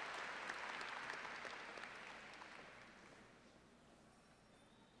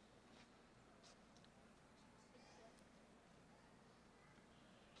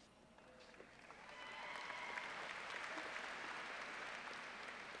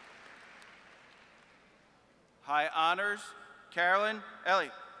 High honors, Carolyn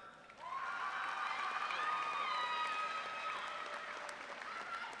Elliott.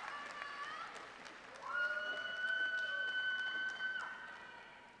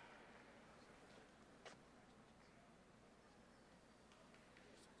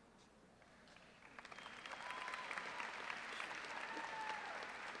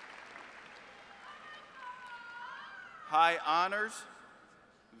 High honors,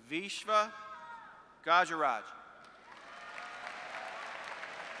 Vishva Gajaraj.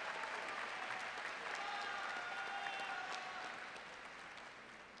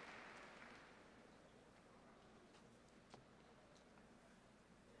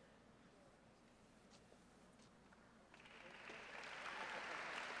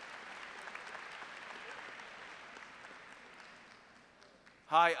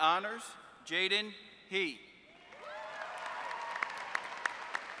 High honors, Jaden He.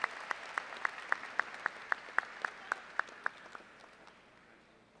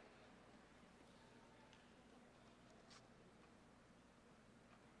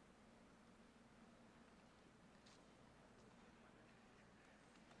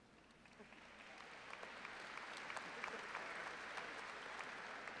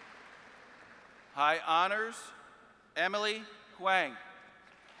 High honors, Emily Huang.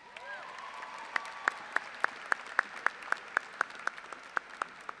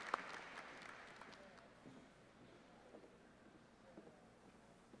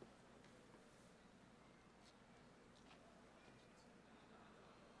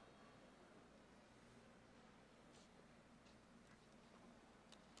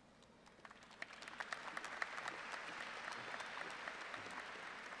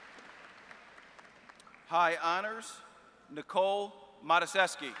 High honors, Nicole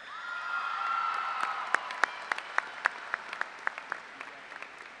Mataseski.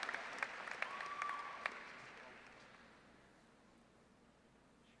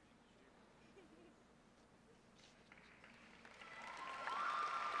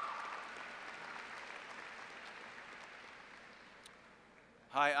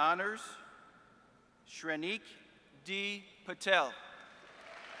 High honors, Shrenik D. Patel.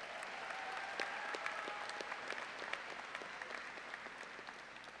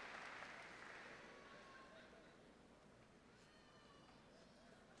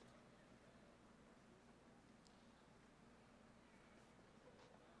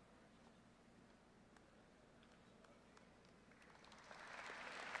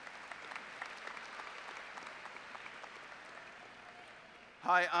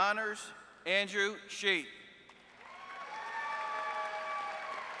 High honors, Andrew Shi.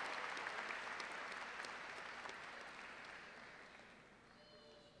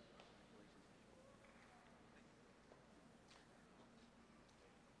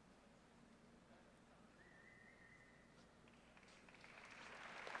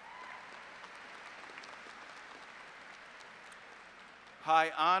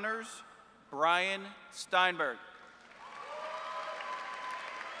 High honors, Brian Steinberg.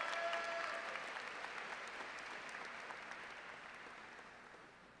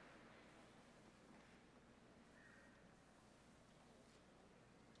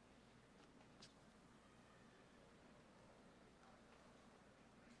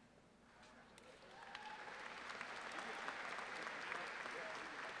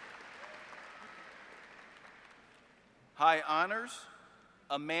 High honors,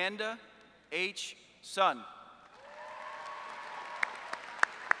 Amanda H. Sun.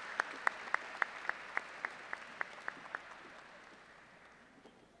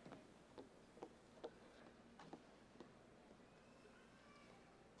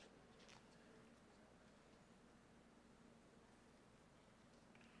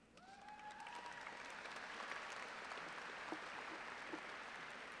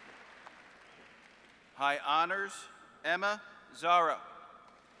 High honors, Emma Zara.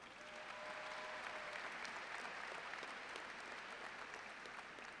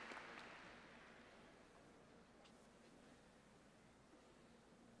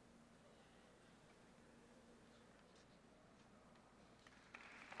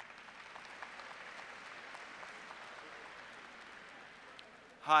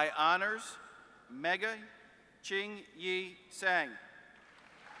 High honors, Mega Ching Yi Sang.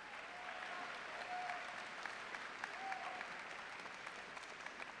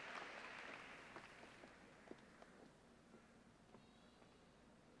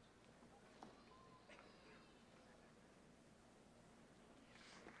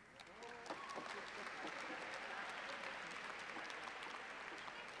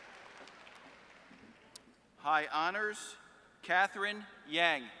 High honors, Catherine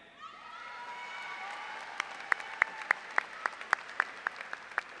Yang.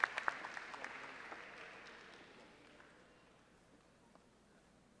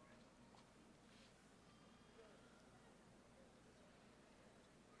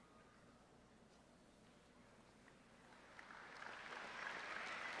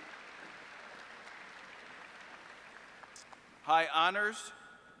 High honors,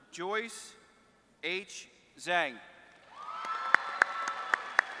 Joyce H. Zhang.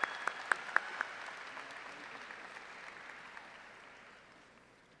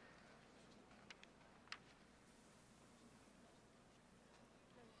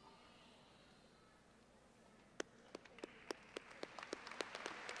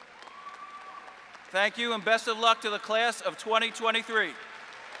 Thank you, and best of luck to the class of 2023.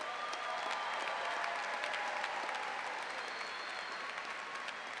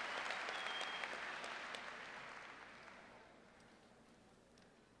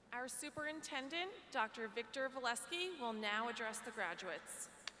 Our superintendent, Dr. Victor Valesky, will now address the graduates.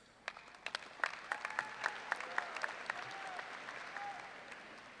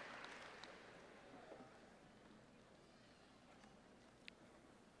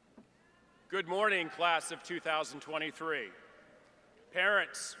 Good morning, class of 2023.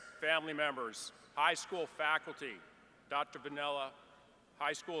 Parents, family members, high school faculty, Dr. Vanella,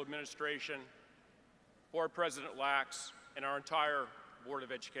 high school administration, Board President Lax, and our entire Board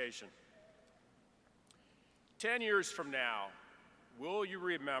of Education. 10 years from now, will you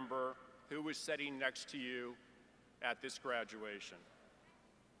remember who was sitting next to you at this graduation?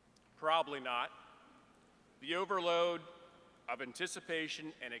 Probably not. The overload of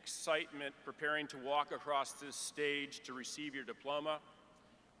anticipation and excitement preparing to walk across this stage to receive your diploma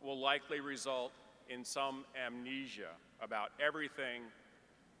will likely result in some amnesia about everything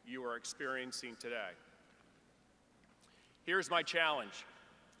you are experiencing today. Here's my challenge.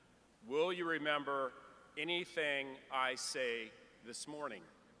 Will you remember anything I say this morning?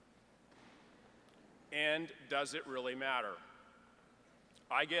 And does it really matter?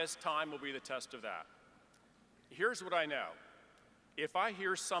 I guess time will be the test of that. Here's what I know. If I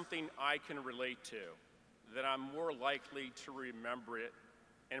hear something I can relate to, then I'm more likely to remember it,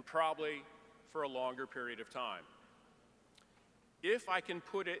 and probably for a longer period of time. If I can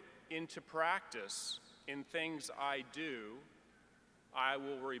put it into practice in things I do, I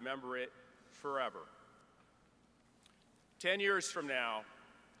will remember it forever. 10 years from now,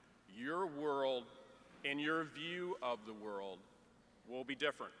 your world and your view of the world will be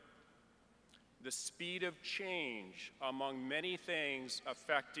different. The speed of change among many things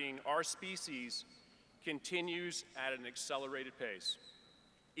affecting our species continues at an accelerated pace.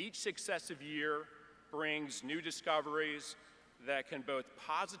 Each successive year brings new discoveries that can both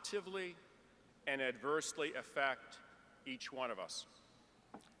positively and adversely affect each one of us.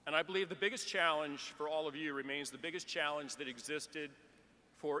 And I believe the biggest challenge for all of you remains the biggest challenge that existed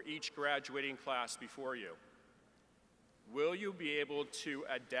for each graduating class before you. Will you be able to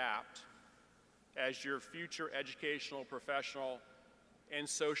adapt as your future educational, professional, and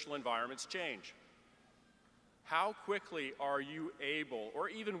social environments change? How quickly are you able, or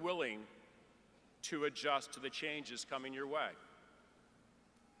even willing, to adjust to the changes coming your way?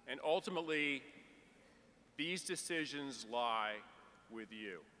 And ultimately, these decisions lie with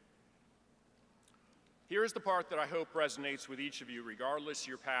you. Here's the part that I hope resonates with each of you, regardless of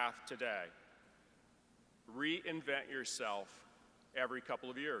your path today. Reinvent yourself every couple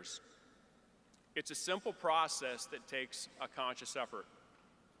of years. It's a simple process that takes a conscious effort.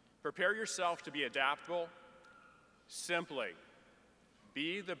 Prepare yourself to be adaptable. Simply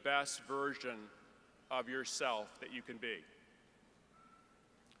be the best version of yourself that you can be.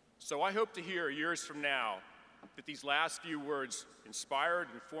 So I hope to hear years from now that these last few words inspired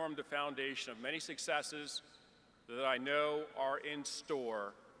and formed the foundation of many successes that I know are in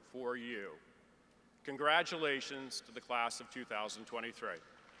store for you. Congratulations to the class of 2023.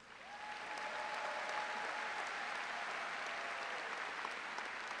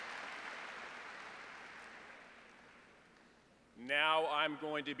 Now I'm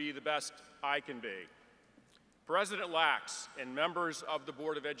going to be the best I can be. President Lax and members of the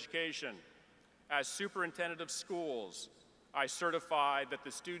Board of Education, as superintendent of schools, I certify that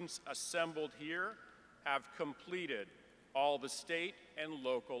the students assembled here have completed all the state and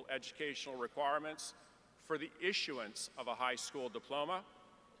local educational requirements for the issuance of a high school diploma,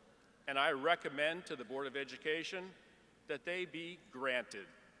 and I recommend to the Board of Education that they be granted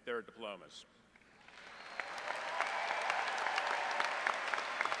their diplomas.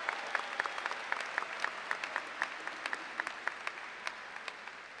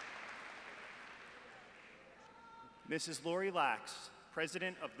 Mrs. Lori Lax,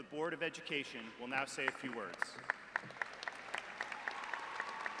 President of the Board of Education, will now say a few words.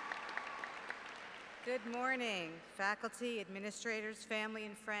 Good morning, faculty, administrators, family,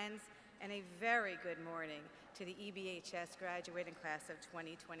 and friends, and a very good morning to the EBHS graduating class of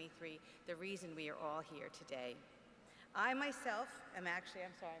 2023, the reason we are all here today. I myself am actually,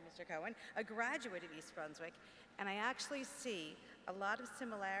 I'm sorry, Mr. Cohen, a graduate of East Brunswick, and I actually see a lot of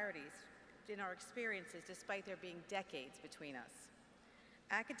similarities in our experiences despite there being decades between us.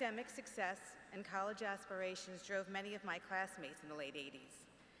 Academic success and college aspirations drove many of my classmates in the late 80s.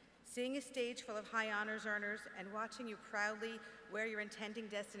 Seeing a stage full of high honors earners and watching you proudly wear your intending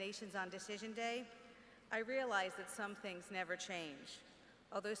destinations on decision day, I realized that some things never change.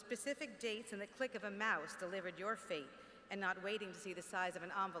 although specific dates and the click of a mouse delivered your fate and not waiting to see the size of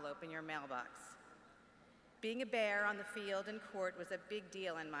an envelope in your mailbox. Being a bear on the field and court was a big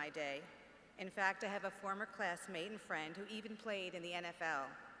deal in my day. In fact, I have a former classmate and friend who even played in the NFL.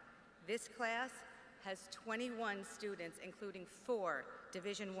 This class has 21 students, including 4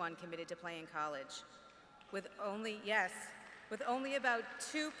 Division I committed to play in college. With only about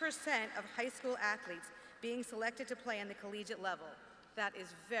 2% of high school athletes being selected to play on the collegiate level. That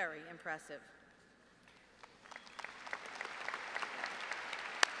is very impressive.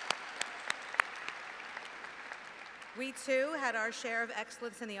 We too had our share of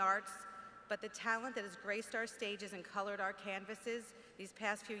excellence in the arts, but the talent that has graced our stages and colored our canvases these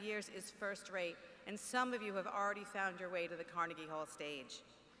past few years is first rate, and some of you have already found your way to the Carnegie Hall stage.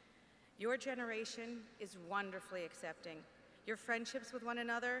 Your generation is wonderfully accepting. Your friendships with one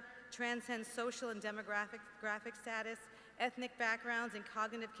another transcend social and demographic status, ethnic backgrounds, and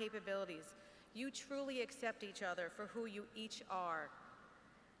cognitive capabilities. You truly accept each other for who you each are.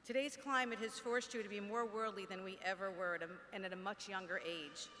 Today's climate has forced you to be more worldly than we ever were, and at a much younger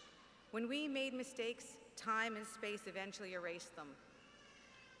age. When we made mistakes, time and space eventually erased them.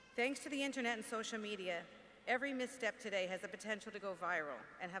 Thanks to the internet and social media, every misstep today has the potential to go viral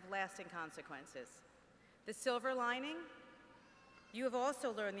and have lasting consequences. The silver lining? You have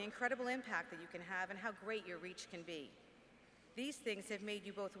also learned the incredible impact that you can have and how great your reach can be. These things have made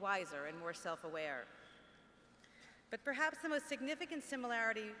you both wiser and more self-aware. But perhaps the most significant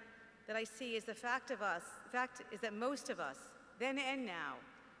similarity that I see is the fact is that most of us, then and now,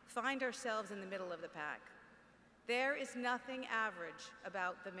 find ourselves in the middle of the pack. There is nothing average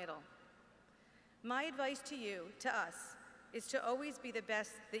about the middle. My advice to you, to us, is to always be the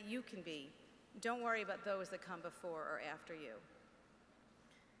best that you can be. Don't worry about those that come before or after you.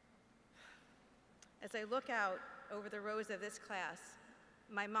 As I look out over the rows of this class,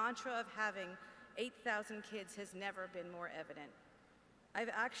 my mantra of having 8,000 kids has never been more evident. I've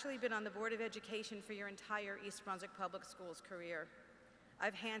actually been on the Board of Education for your entire East Brunswick Public Schools career.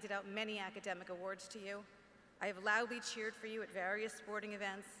 I've handed out many academic awards to you. I have loudly cheered for you at various sporting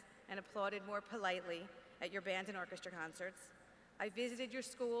events and applauded more politely at your band and orchestra concerts. I visited your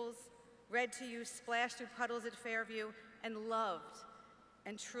schools, read to you, splashed through puddles at Fairview, and loved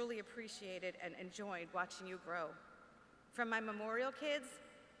and truly appreciated and enjoyed watching you grow. From my memorial kids,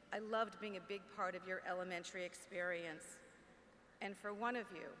 I loved being a big part of your elementary experience. And for one of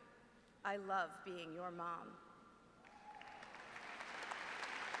you, I love being your mom.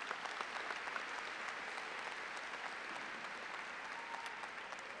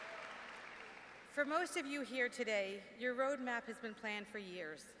 For most of you here today, your roadmap has been planned for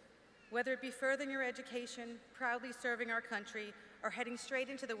years. Whether it be furthering your education, proudly serving our country, or heading straight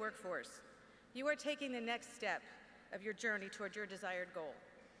into the workforce, you are taking the next step of your journey toward your desired goal.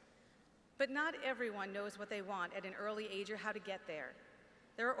 But not everyone knows what they want at an early age or how to get there.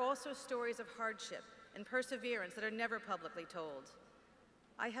 There are also stories of hardship and perseverance that are never publicly told.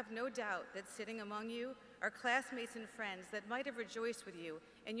 I have no doubt that sitting among you are classmates and friends that might have rejoiced with you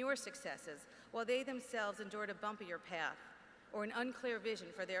in your successes while they themselves endured a bumpier path or an unclear vision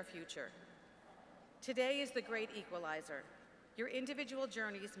for their future. Today is the great equalizer. Your individual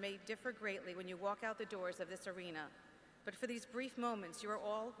journeys may differ greatly when you walk out the doors of this arena, but for these brief moments, you are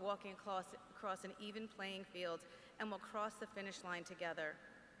all walking across an even playing field and will cross the finish line together.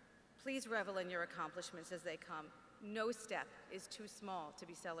 Please revel in your accomplishments as they come. No step is too small to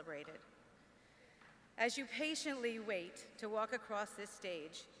be celebrated. As you patiently wait to walk across this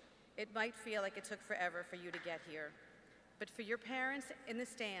stage, it might feel like it took forever for you to get here. But for your parents in the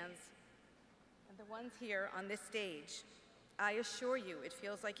stands and the ones here on this stage, I assure you it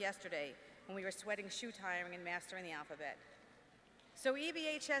feels like yesterday when we were sweating shoe tiring and mastering the alphabet. So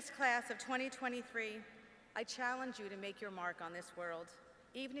EBHS class of 2023, I challenge you to make your mark on this world,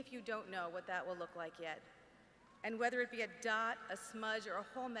 even if you don't know what that will look like yet. And whether it be a dot, a smudge, or a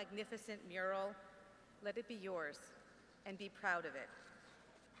whole magnificent mural, let it be yours, and be proud of it.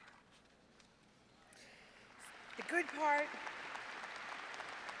 The good part,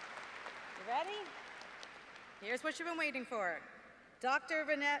 you ready? Here's what you've been waiting for. Dr.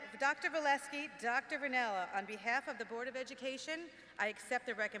 Valesky, Dr. Vernella, on behalf of the Board of Education, I accept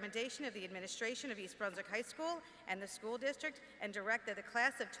the recommendation of the administration of East Brunswick High School and the school district and direct that the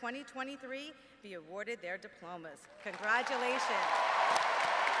class of 2023 be awarded their diplomas. Congratulations.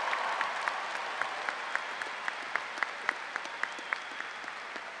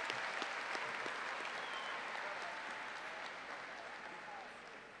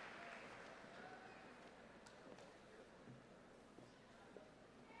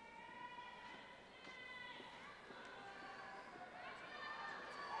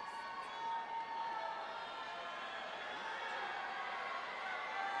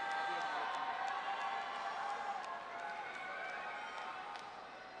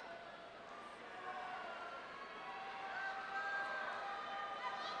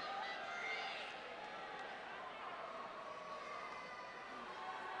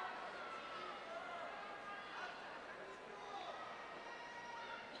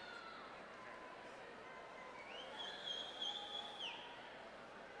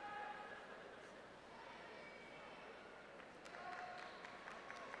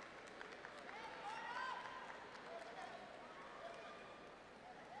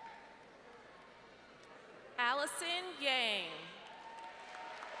 Allison Yang.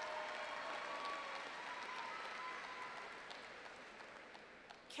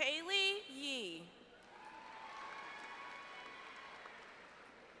 Kaylee Yee.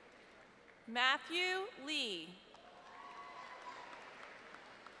 Matthew Lee.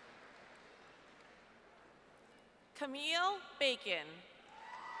 Camille Bacon.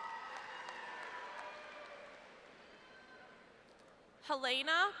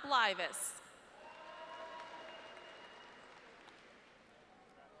 Helena Blivis.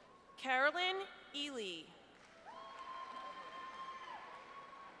 Carolyn Ely.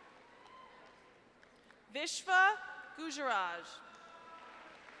 Vishva Gujaraj.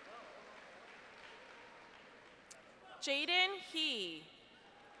 Jaden He.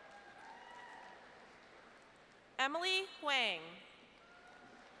 Emily Huang.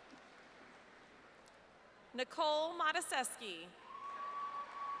 Nicole Mataseski.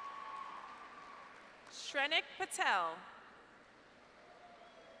 Shrenik Patel.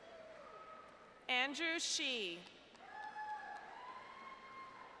 Andrew Shee.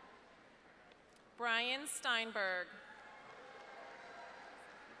 Brian Steinberg.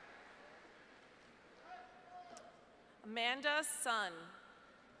 Amanda Sun.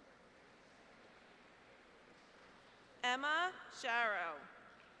 Emma Jarrow.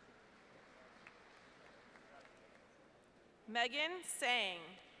 Megan Sang.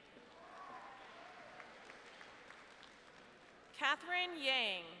 Catherine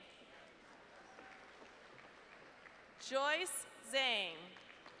Yang. Joyce Zhang.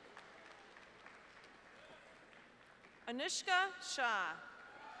 Anushka Shah.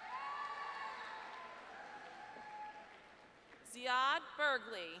 Ziad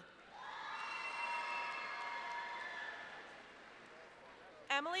Bergley.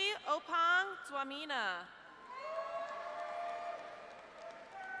 Emily Opang Dwamina.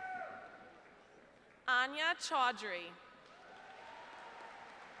 Anya Chaudhry.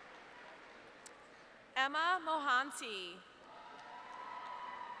 Emma Mohanty.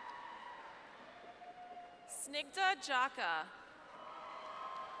 Snigdha Jaka.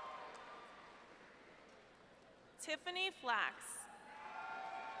 Tiffany Flax.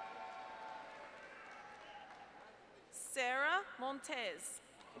 Sarah Montez.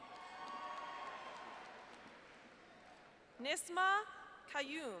 Nisma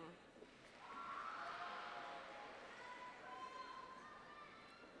Kayum.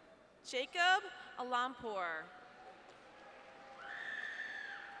 Jacob Alampur.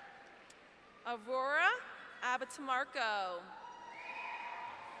 Aurora Abatamarco.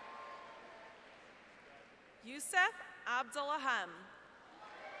 Youssef Abdullaham.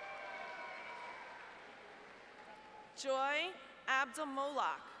 Joy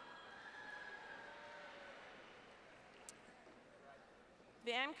Abdulmolak.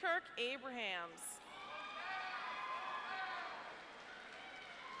 Van Kirk Abrahams.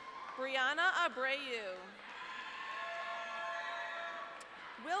 Brianna Abreu.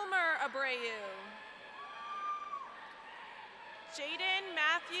 Wilmer Abreu. Jaden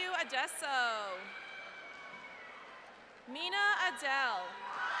Matthew Adesso. Mina Adele.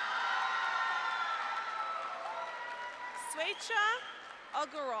 Swecha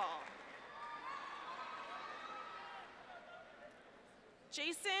Agarwal.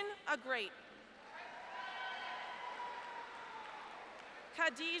 Jason Agrate.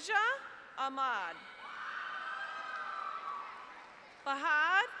 Khadija Ahmad.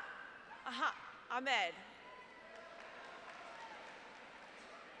 Fahad Ahmed.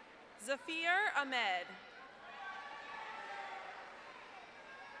 Zafir Ahmed.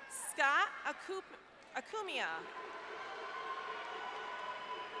 Scott Akumia.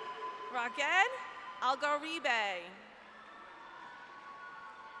 Raged Algaribe.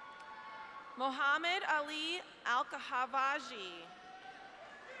 Mohammed Ali Al-Kahavaji.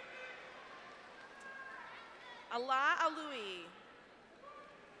 Allah Alui.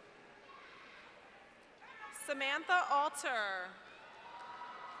 Samantha Alter.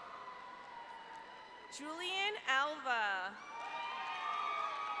 Julian Alva.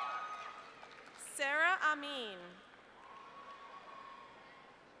 Sarah Amin.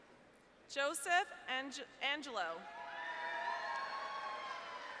 Joseph Angelo.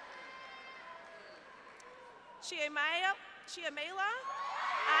 Chiamela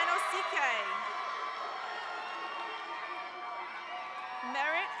Anosike.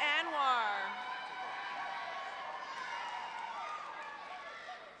 Merit Anwar.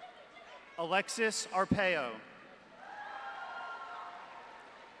 Alexis Arpaio.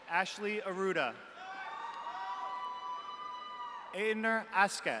 Ashley Aruda. Aidner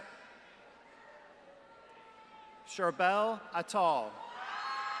Asket. Charbel Attal.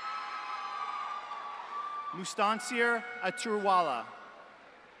 Mustansir Aturwala.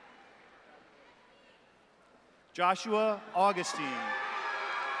 Joshua Augustine.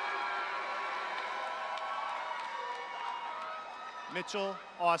 Mitchell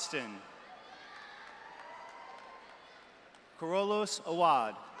Austin. Korolos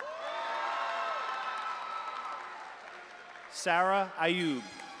Awad. Sarah Ayub.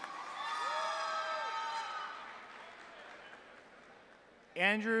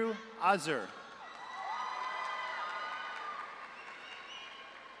 Andrew Azur.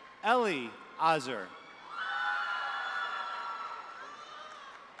 Ellie Azur.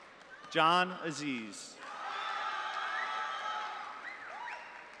 John Aziz.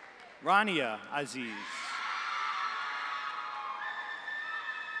 Rania Aziz.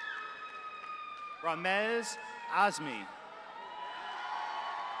 Ramez Azmi.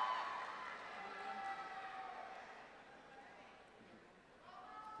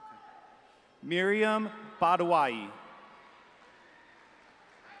 Miriam Badawai.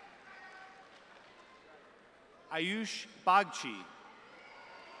 Ayush Bagchi.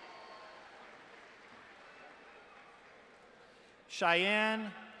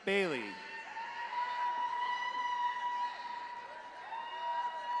 Cheyenne Bailey.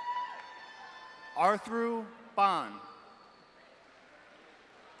 Arthur Bond.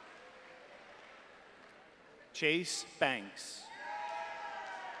 Chase Banks.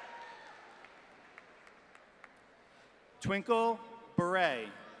 Twinkle Beret.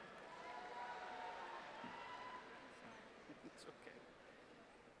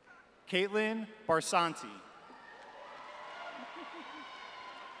 Caitlin Barsanti.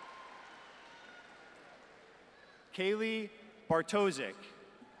 Kaylee Bartozik.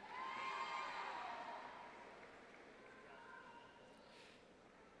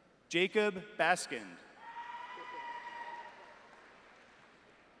 Jacob Baskin.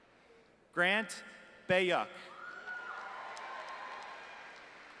 Grant Bayuk.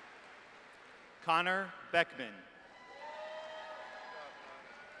 Connor Beckman.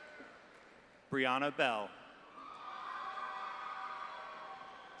 Brianna Bell.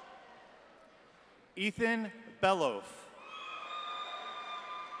 Ethan Beloff.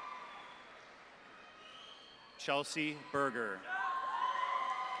 Chelsea Berger.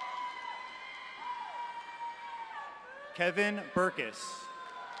 Kevin Burkus.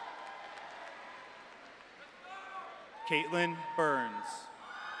 Caitlin Burns.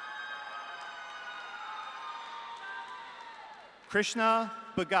 Krishna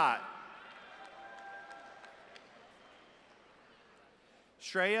Bhagat.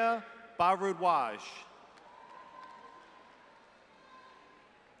 Shreya Barudwaj.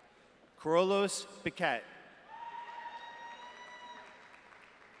 Korolos Biquet.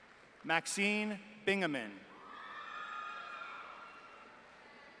 Maxine Bingaman.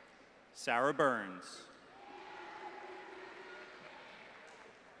 Sarah Burns.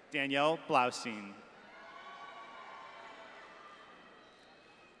 Danielle Blaustein.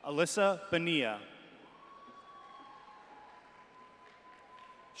 Alyssa Bania.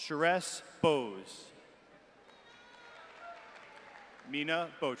 Shares Bose. Mina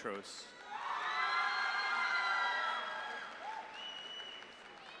Botros.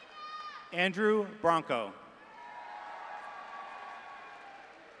 Andrew Bronco.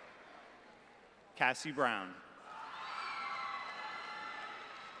 Cassie Brown.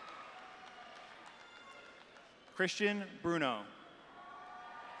 Christian Bruno.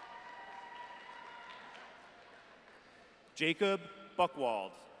 Jacob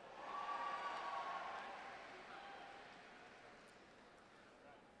Buckwald.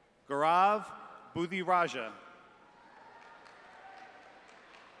 Gaurav Budhiraja.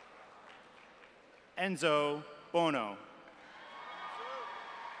 Enzo Bono.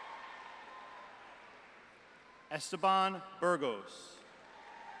 Esteban Burgos.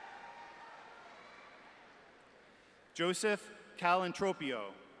 Joseph Calantropio.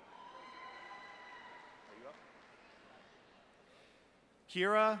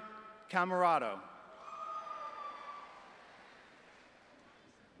 Kira Camarado.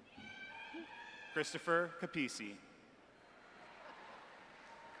 Christopher Capisi.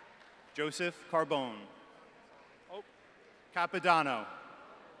 Joseph Carbone. Capodanno.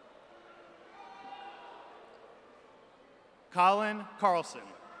 Colin Carlson.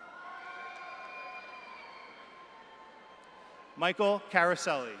 Michael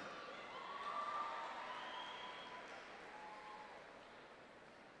Caroselli.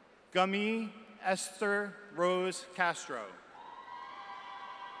 Gummy Esther Rose Castro.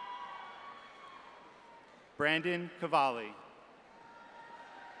 Brandon Cavalli.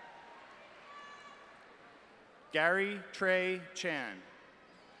 Gary Trey Chan.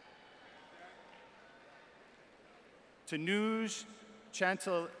 Tanuj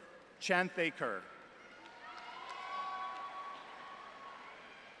Chanthekar.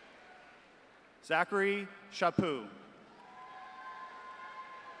 Zachary Chapu.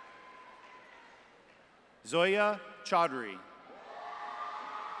 Zoya Chaudhry.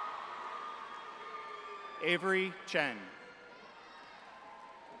 Avery Chen.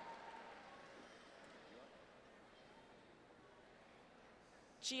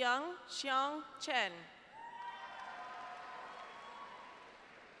 Jiang Xiang Chen.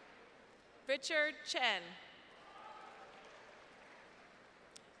 Richard Chen.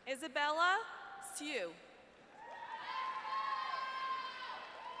 Isabella Siu.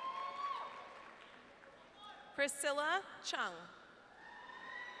 Priscilla Chung.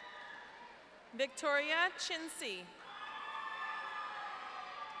 Victoria Chinsi.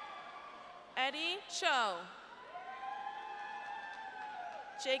 Eddie Cho.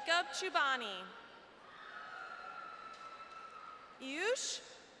 Jacob Chubani. Yush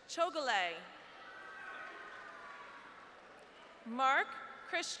Chogale. Mark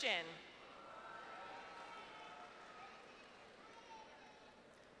Christian.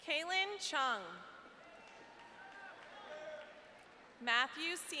 Kaylin Chung.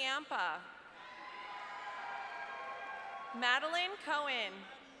 Matthew Ciampa. Madeline Cohen.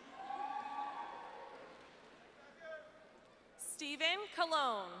 Stephen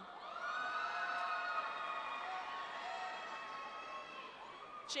Cologne.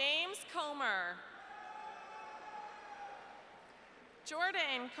 James Comer.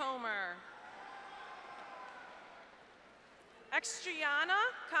 Jordan Comer. Extriana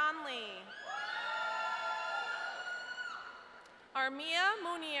Conley. Armia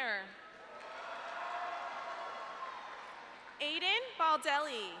Munir. Aiden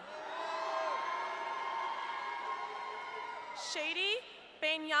Baldelli. Shady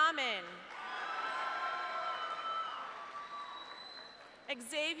Benyamin.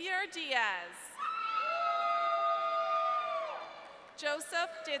 Xavier Diaz.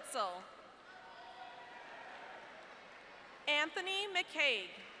 Joseph Ditzel. Anthony McCaig.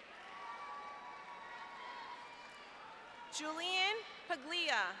 Julian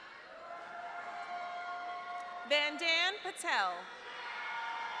Paglia. Vandan Patel.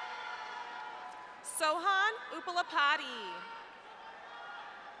 Sohan Upalapati.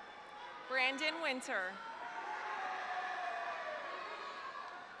 Brandon Winter.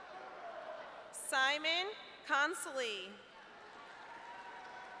 Simon Consoli.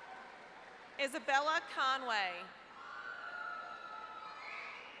 Isabella Conway.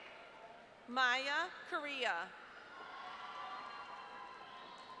 Maya Correa.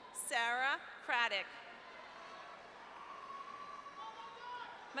 Sarah Craddock.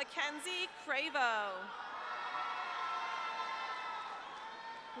 Mackenzie Cravo.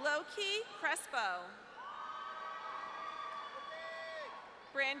 Loki Crespo.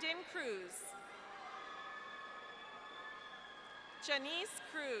 Brandon Cruz. Janice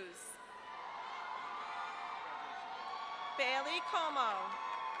Cruz. Bailey Como.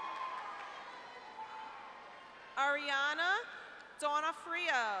 Ariana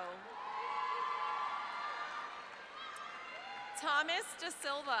Donofrio. Thomas De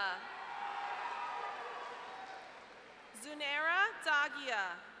Silva. Zunera Dagia.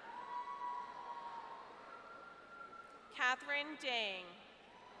 Catherine Dang.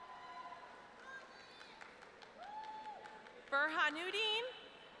 Burhanuddin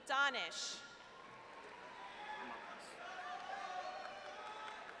Danish.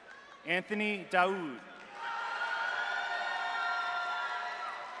 Anthony Daoud.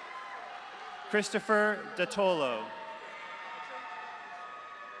 Christopher Datolo.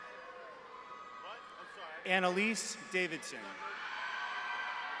 Annalise Davidson.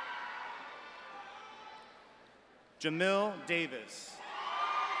 Jamil Davis.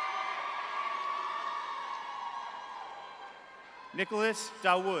 Nicholas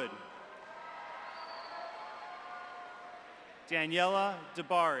Dawood. Daniela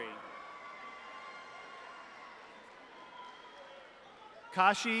Dabari.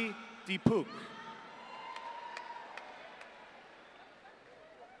 Kashi Deepuk.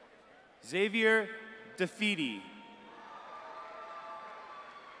 Xavier Defeaty.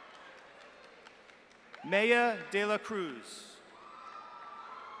 Maya De La Cruz.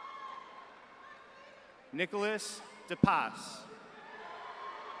 Nicholas De Paz.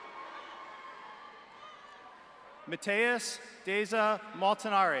 Mateus Deza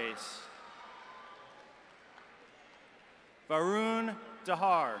Maltanares. Varun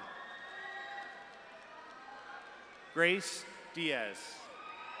Dahar. Grace Diaz.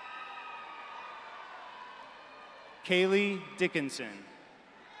 Kaylee Dickinson.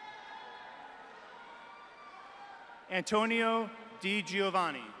 Antonio Di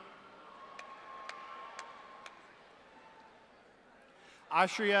Giovanni.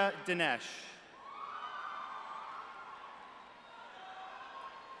 Ashria Dinesh.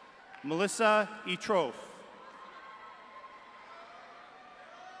 Melissa Etrof.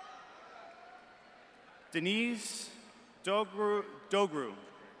 Denise Dogru.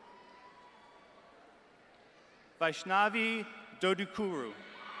 Vaishnavi Dodukuru.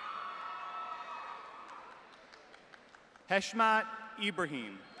 Heshmat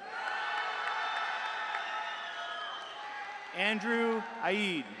Ibrahim. Andrew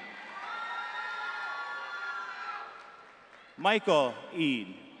Aid. Michael Eid.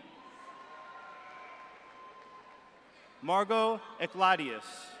 Margot Ekladius.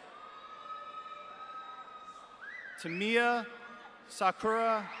 Tamia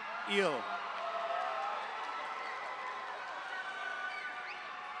Sakura Il.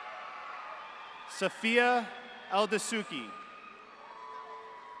 Sophia Eldasuki.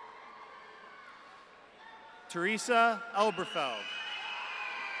 Teresa Elberfeld.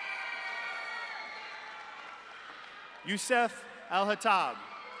 Youssef Al-Hattab.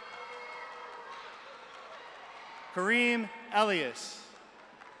 Kareem Elias.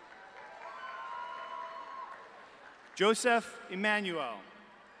 Joseph Emmanuel.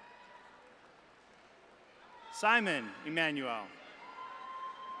 Simon Emmanuel.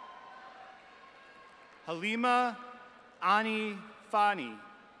 Halima Ani Fani.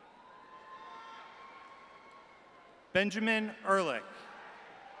 Benjamin Ehrlich.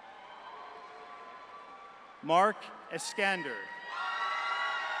 Mark Eskander.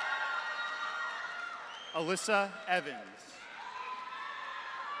 Alyssa Evans.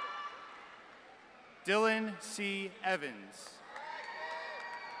 Dylan C. Evans.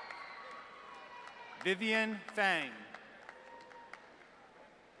 Vivian Fang.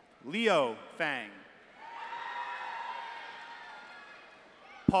 Leo Fang.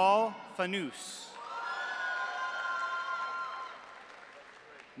 Paul Fanous.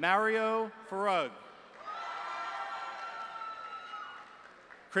 Mario Farug.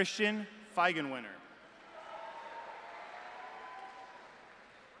 Christian Feigenwinner.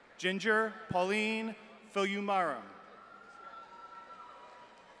 Ginger Pauline Filumara.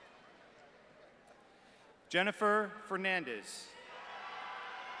 Jennifer Fernandez.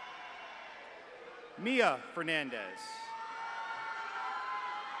 Mia Fernandez.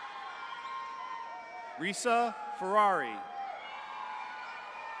 Risa Ferrari.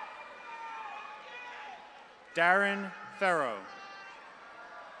 Darren Farrow.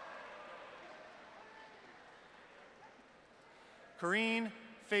 Corrine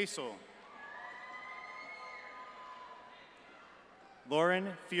Faisal. Lauren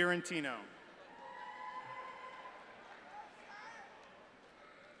Fiorentino.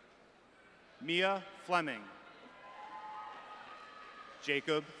 Mia Fleming.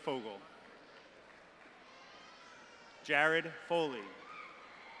 Jacob Fogel. Jared Foley.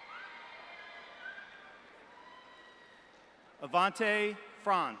 Avante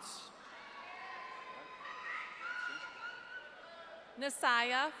France.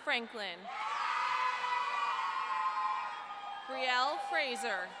 Nasiah Franklin. Brielle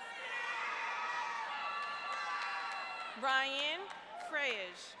Fraser. Ryan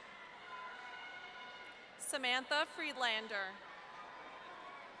Freyage. Samantha Friedlander.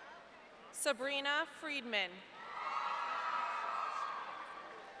 Sabrina Friedman.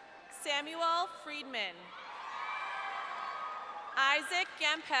 Samuel Friedman. Isaac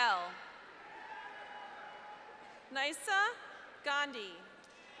Gampel. Nisa Gandhi.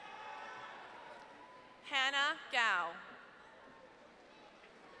 Hannah Gao.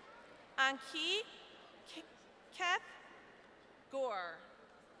 Anki Keth Gore.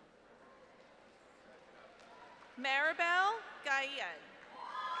 Maribel Gayed.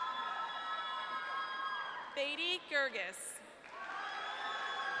 Beatty Gergis.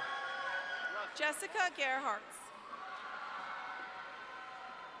 Jessica Gerhardt.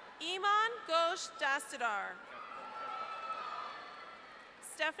 Iman Ghosh Dastadar.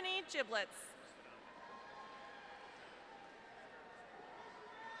 Stephanie Giblets.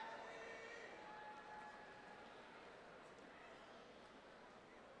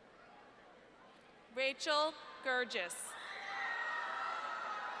 Rachel Gurgis.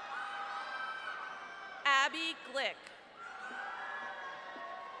 Abby Glick.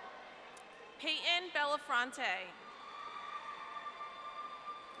 Peyton Bellafronte.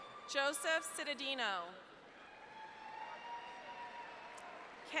 Joseph Cittadino.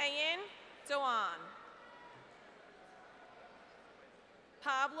 Kayan Doan.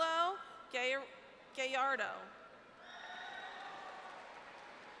 Pablo Gallardo.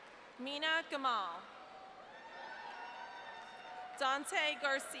 Mina Gamal. Dante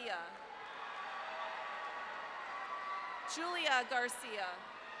Garcia. Julia Garcia.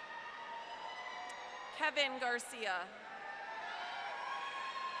 Kevin Garcia.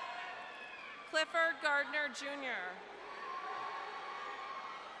 Clifford Gardner Jr.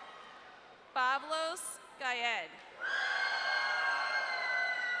 Pavlos Gaed.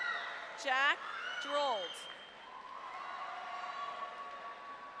 Jack Drold.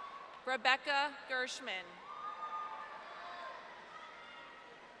 Rebecca Gershman.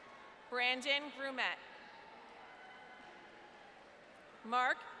 Brandon Grumet.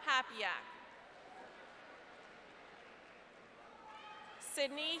 Mark Hapiak.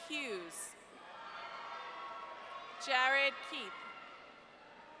 Sydney Hughes. Jared Keith.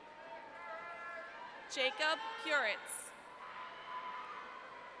 Jacob Puritz.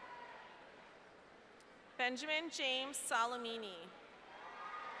 Benjamin James Salamini.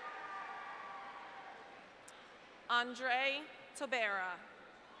 Andre Tobera.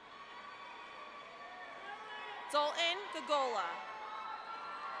 Dalton Gagola.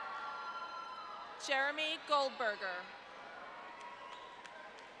 Jeremy Goldberger.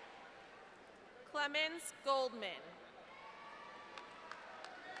 Clemens Goldman.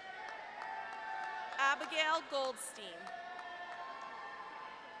 Abigail Goldstein.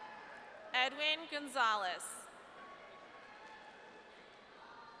 Edwin Gonzalez.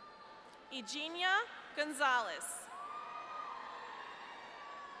 Eugenia Gonzalez.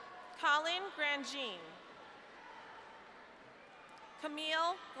 Colin Grandjean.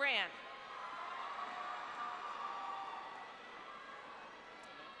 Camille Grant.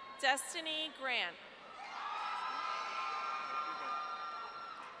 Destiny Grant.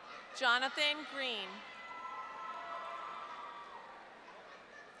 Jonathan Green.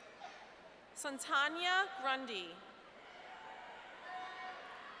 Santanya Grundy.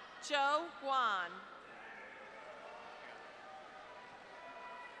 Joe Guan.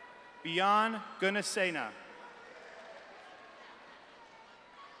 Bian Gunasena.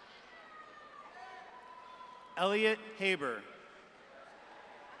 Elliot Haber.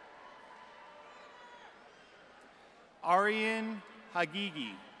 Arian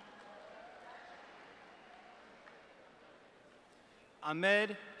Hagigi.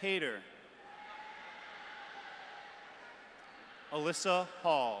 Ahmed Hayder. Alyssa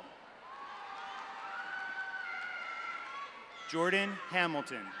Hall. Jordan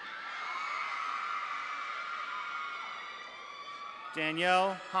Hamilton.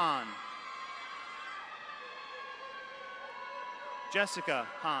 Danielle Hahn. Jessica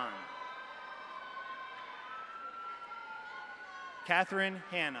Hahn. Catherine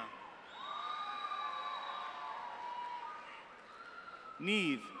Hanna.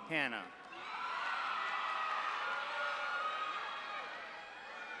 Neve Hanna.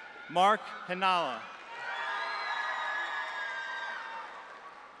 Mark Hanala.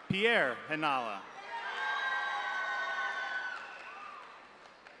 Pierre Hanala.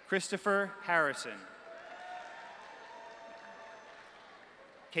 Christopher Harrison.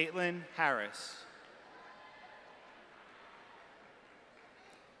 Caitlin Harris.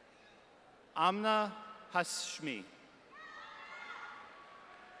 Amna Hashmi.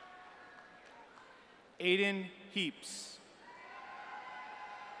 Aiden Heaps.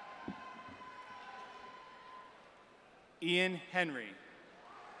 Ian Henry.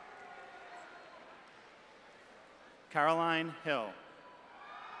 Caroline Hill.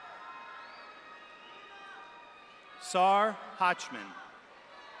 Sar Hotchman.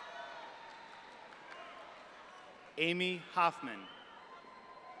 Amy Hoffman.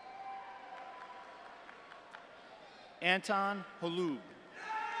 Anton Halub.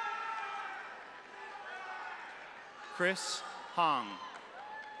 Chris Hong.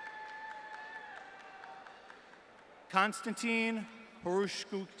 Konstantin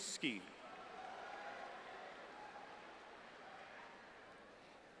Horushkutsky.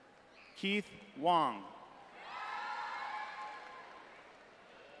 Keith Wong.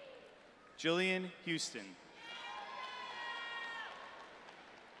 Jillian Houston.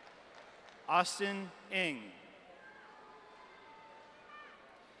 Austin Ng.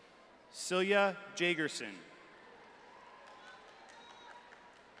 Celia Jagerson.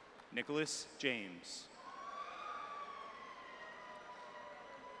 Nicholas James.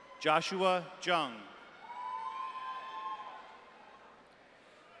 Joshua Jung.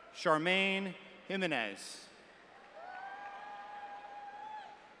 Charmaine Jimenez.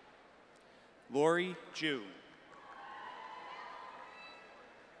 Lori Ju.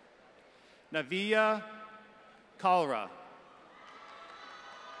 Navia Kalra.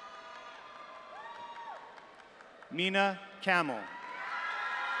 Mina Camel.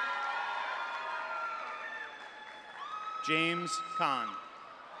 James Kahn.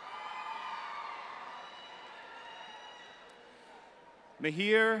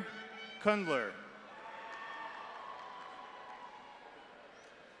 Mahir Kundler.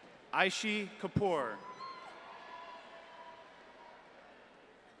 Aishi Kapoor.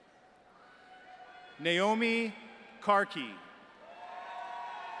 Naomi Karki.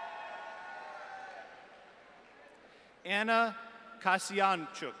 Anna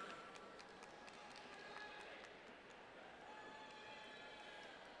Kasyanchuk.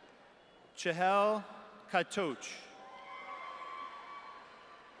 Chahel Katoch.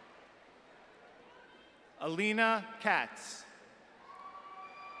 Alina Katz.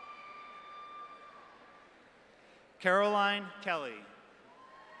 Caroline Kelly.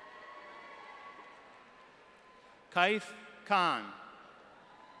 Kaif Khan.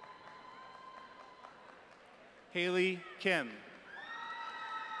 Haley Kim.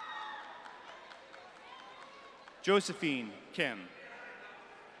 Josephine Kim.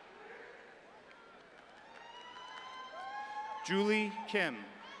 Julie Kim.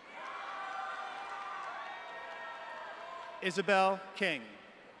 Isabel King.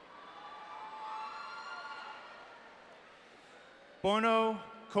 Bono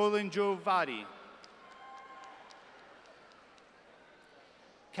Kolinjovadi.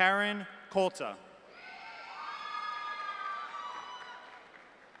 Karen Kolta.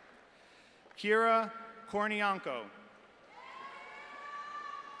 Kira Kornianko.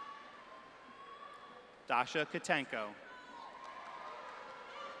 Dasha Katenko.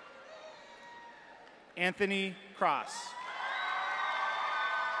 Anthony Cross.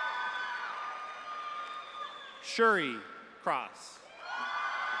 Shuri Cross.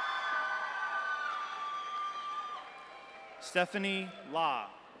 Stephanie La.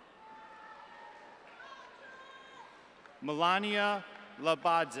 Melania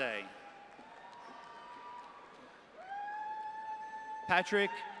Labadze. Patrick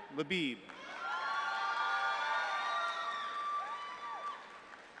Labib.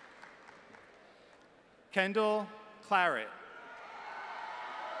 Kendall Claret.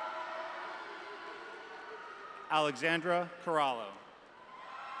 Alexandra Corallo.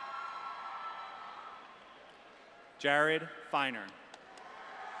 Jared Feiner.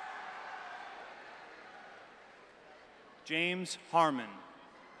 James Harmon.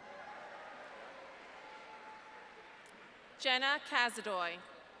 Jenna Kazadoy.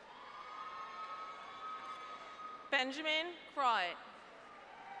 Benjamin Croit.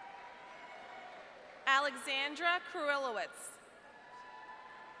 Alexandra Krulowitz.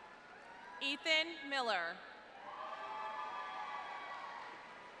 Ethan Miller.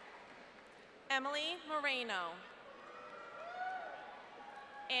 Emily Moreno.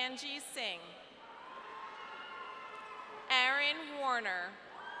 Angie Singh. Aaron Warner.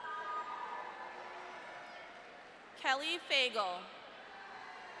 Kelly Fagel.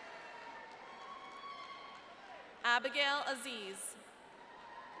 Abigail Aziz.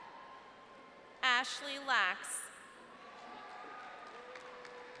 Ashley Lax.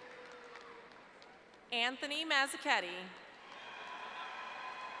 Anthony Mazzuchetti.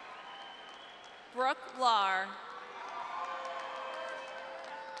 Brooke Lar.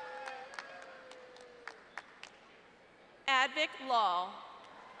 Advic Law.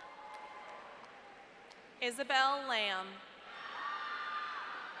 Isabel Lamb.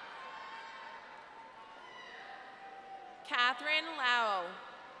 Catherine Lau.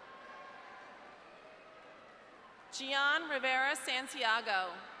 Gian Rivera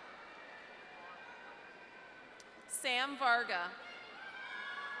Santiago. Sam Varga.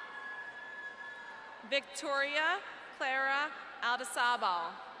 Victoria Clara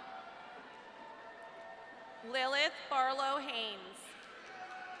Aldasabal. Lilith Barlow Haynes.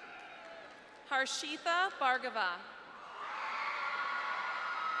 Harshitha Bhargava.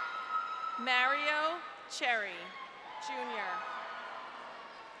 Mario Cherry, Jr.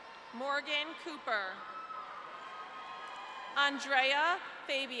 Morgan Cooper. Andrea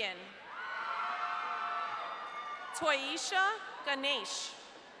Fabian. Toyisha Ganesh.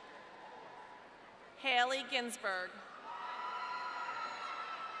 Haley Ginsberg.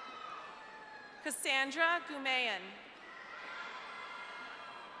 Cassandra Gumayan.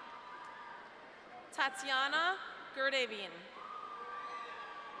 Tatiana Gerdavian.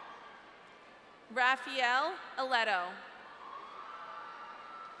 Raphael Aleto.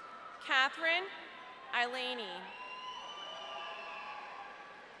 Catherine Eilani.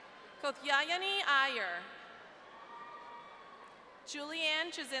 Kotyayani Iyer.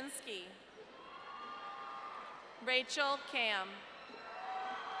 Julianne Jasinski. Rachel Cam.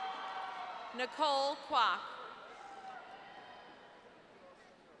 Nicole Kwok.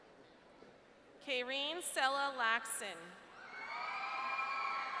 Kayreen Stella Laxon.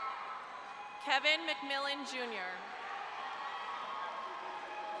 Kevin McMillan Jr.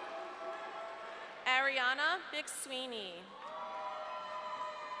 Ariana McSweeney.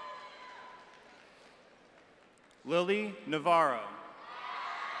 Lily Navarro.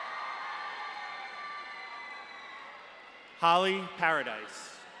 Holly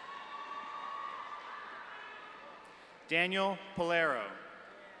Paradise. Daniel Polero.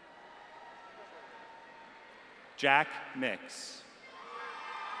 Jack Mix.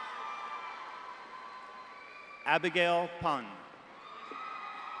 Abigail Pun.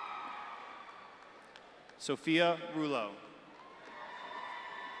 Sophia Rulo.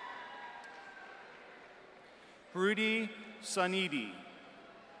 Rudy Sunidi.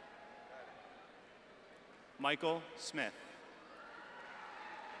 Michael Smith.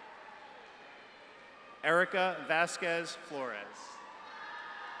 Erica Vasquez Flores.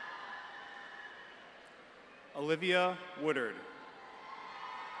 Olivia Woodard.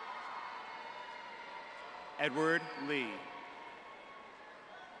 Edward Lee.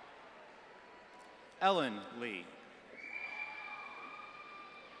 Ellen Lee.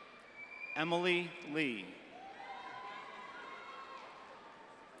 Emily Lee.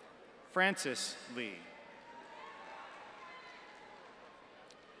 Francis Lee.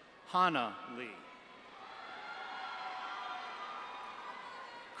 Hannah Lee.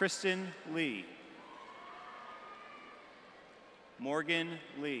 Kristen Lee. Morgan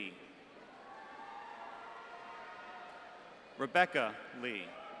Lee. Rebecca Lee.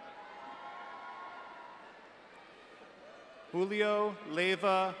 Julio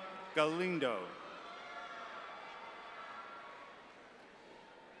Leva Galindo.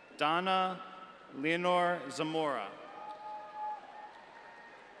 Donna Leonor Zamora.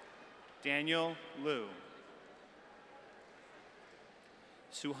 Daniel Liu.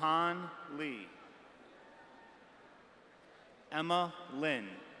 Suhan Lee. Emma Lin.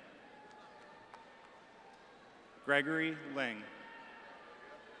 Gregory Ling.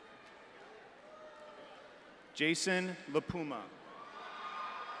 Jason LaPuma.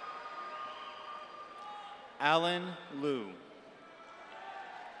 Alan Liu.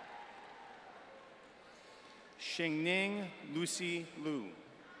 Xingning Lucy Liu.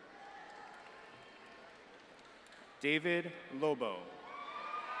 David Lobo.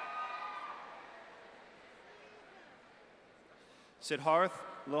 Siddharth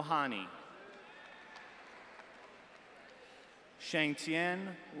Lohani. Shangtian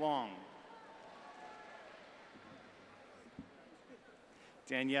Long.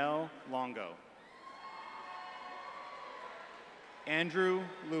 Danielle Longo. Andrew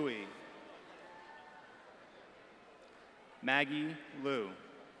Louie. Maggie Liu.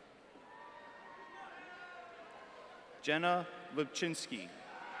 Jenna Lipchinsky.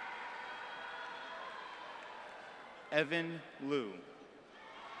 Evan Liu.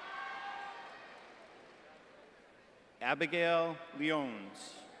 Abigail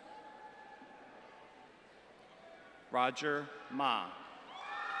Leones. Roger Ma.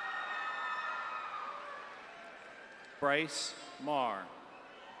 Bryce Marr.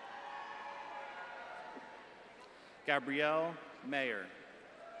 Gabrielle Mayer.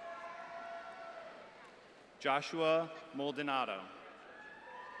 Joshua Maldonado.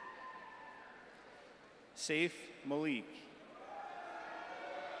 Saif Malik.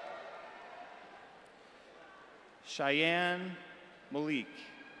 Cheyenne Malik.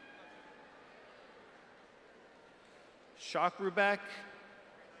 Shakrubek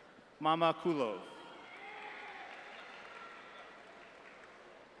Mamakulov.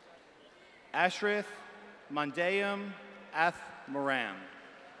 Ashrith Mandayam Ath Moram.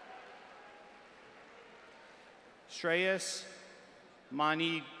 Shreyas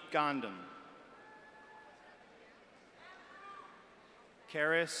Mani Gandham.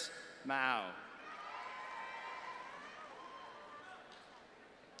 Karis Mao.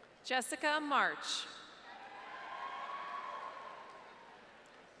 Jessica March.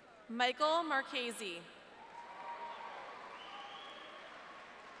 Michael Marchese.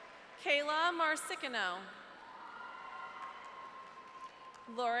 Kayla Marsicano.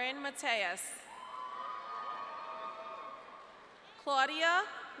 Lauren Mateus. Claudia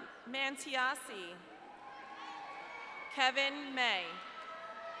Mantiasi. Kevin May.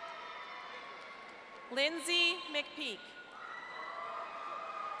 Lindsay McPeak.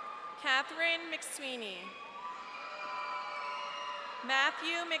 Catherine McSweeney.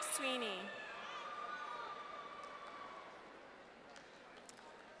 Matthew McSweeney.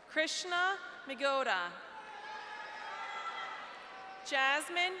 Krishna Migoda.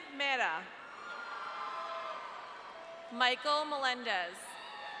 Jasmine Mehta. Michael Melendez.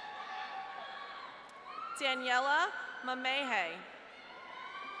 Daniela Mamehe.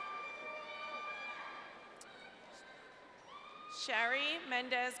 Sherry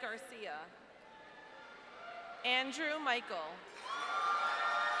Mendez Garcia. Andrew Michael.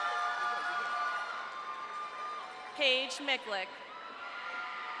 Paige Miklick.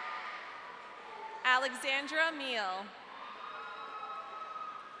 Alexandra Meal.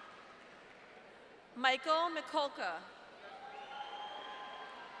 Michael Mikolka.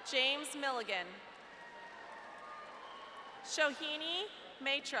 James Milligan. Shohini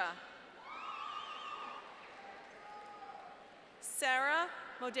Matra. Sarah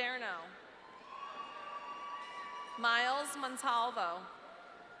Moderno. Miles Montalvo.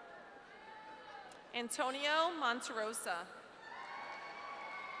 Antonio Monterosa.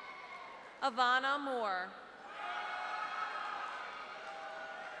 Ivana Moore.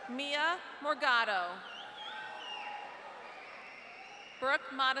 Mia Morgado. Brooke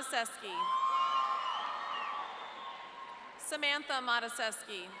Mataseski. Samantha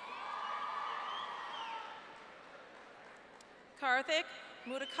Mataseski. Karthik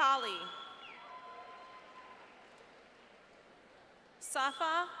Mudakali.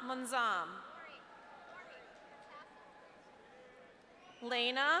 Safa Munzam.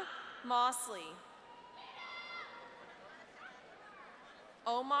 Lena Mosley.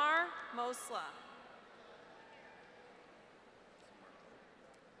 Omar Mosla.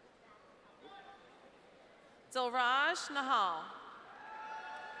 Dilraj Nahal.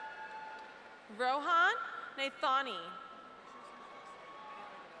 Rohan Nathani.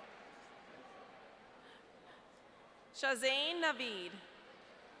 Shazane Naveed.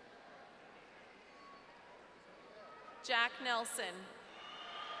 Jack Nelson.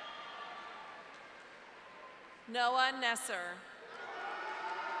 Noah Nesser.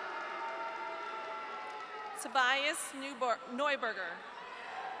 Tobias Neuberger.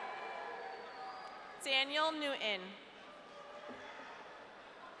 Daniel Newton.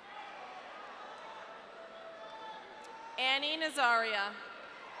 Annie Nazaria.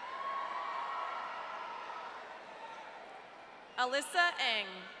 Alyssa Eng.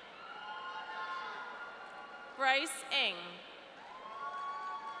 Bryce Eng.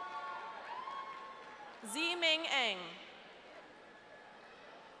 Ziming Eng.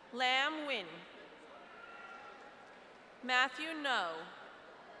 Lam Win. Matthew No.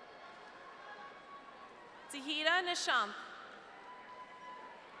 Tahita Nishamp.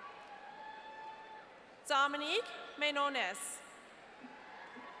 Dominique Menones.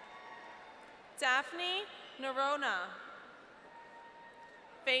 Daphne Nerona.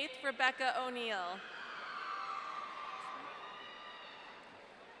 Faith Rebecca O'Neill.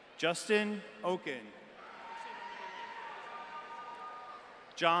 Justin Oken.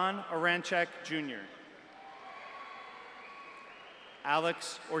 John Aranchek Jr.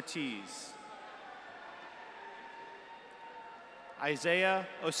 Alex Ortiz. Isaiah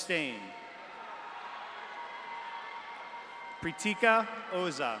Ostain. Pritika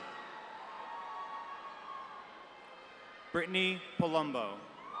Oza. Brittany Palumbo.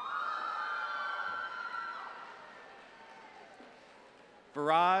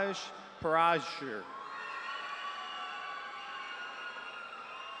 Viraj Parajshir.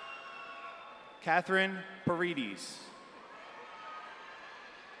 Catherine Paredes.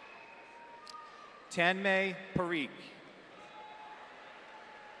 Tanmay Parikh.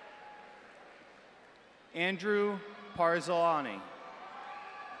 Andrew Parzalani.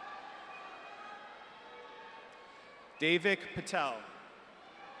 Davik Patel.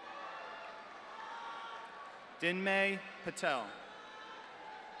 Dinmay Patel.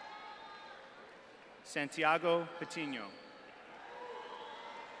 Santiago Patino.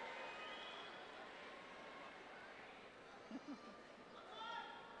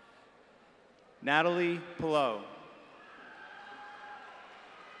 Natalie Pillow.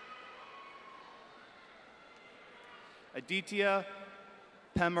 Aditya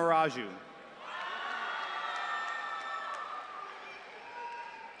Pemaraju.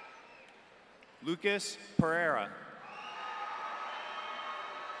 Lucas Pereira.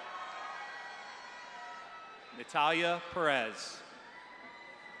 Natalia Perez.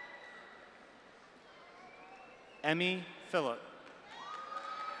 Emmy Phillip.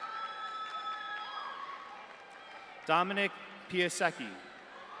 Dominic Piasecki.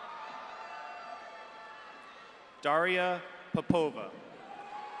 Daria Popova.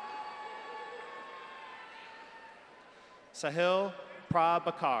 Sahil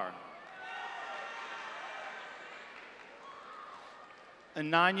Prabhakar.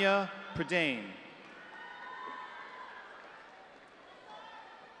 Ananya Pradane.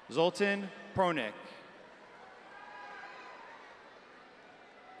 Zoltan Pronik.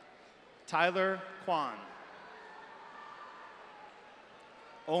 Tyler Kwan.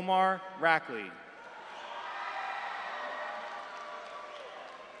 Omar Rackley.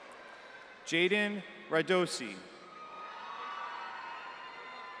 Jaden Radosi.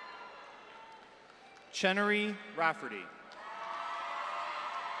 Chenery Rafferty.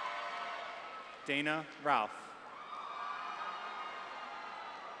 Dana Ralph.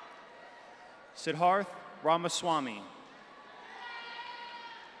 Siddharth Ramaswamy.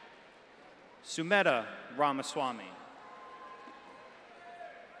 Sumeta Ramaswamy.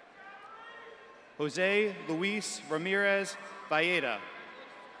 Jose Luis Ramirez Valleda.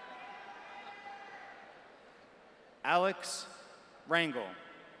 Alex Rangel.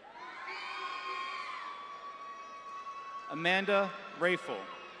 Amanda Rafel.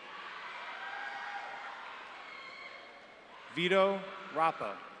 Vito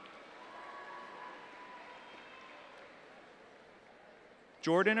Rapa.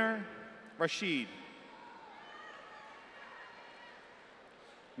 Jordaner Rashid.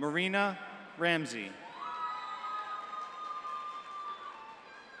 Marina Ramsey.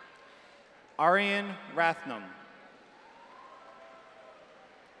 Aryan Rathnam.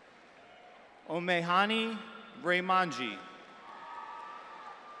 Omehani Raymanji.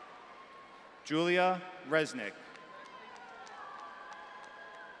 Julia Resnick.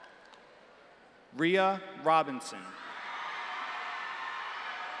 Rhea Robinson.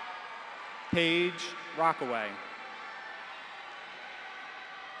 Paige Rockaway.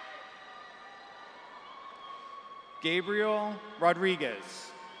 Gabriel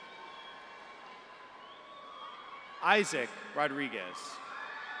Rodriguez. Isaac Rodriguez.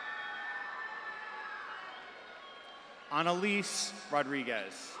 Annalise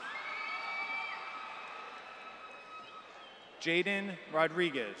Rodriguez. Jaden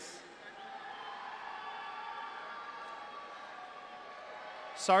Rodriguez.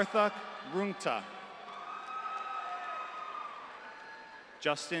 Sarthak Rungta.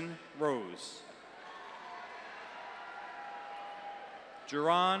 Justin Rose.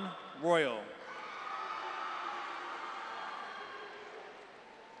 Duran Royal.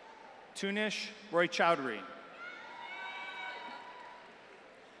 Tunish Roy Chowdhury.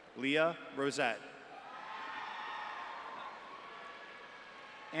 Leah Rosette.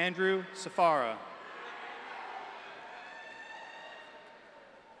 Andrew Safara.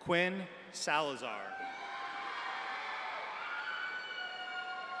 Quinn Salazar.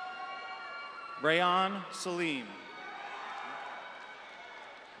 Rayon Salim.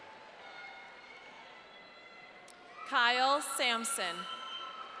 Kyle Sampson.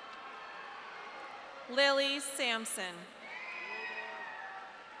 Lily Sampson.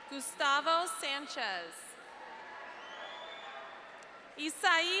 Gustavo Sanchez.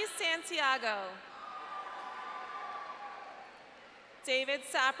 Isai Santiago. David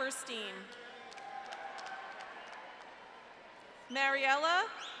Saperstein. Mariella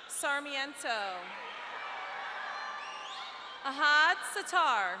Sarmiento. Ahad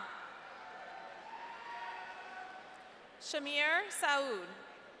Satar. Shamir Saud.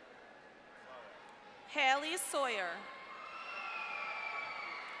 Haley Sawyer.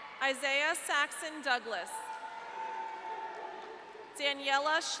 Isaiah Saxon Douglas.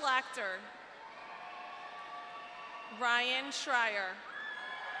 Daniela Schlachter. Ryan Schreier.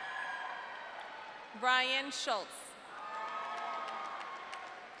 Brian Schultz.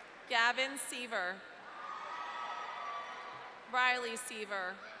 Gavin Seaver. Riley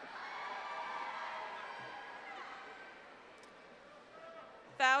Seaver.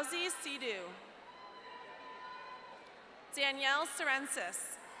 Fauzi Sidhu. Danielle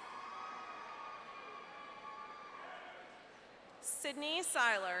Serensis. Sydney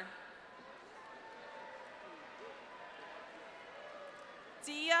Seiler.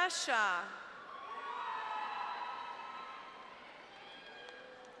 Dia Shah.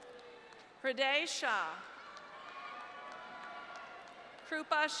 Hriday Shah.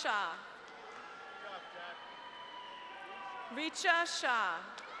 Krupa Shah. Richa Shah.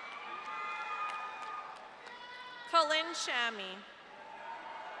 Colin Shami.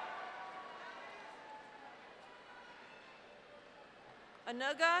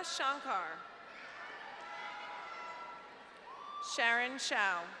 Anuga Shankar. Sharon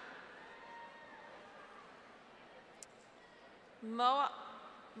Chow.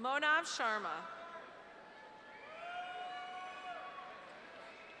 Monav Sharma.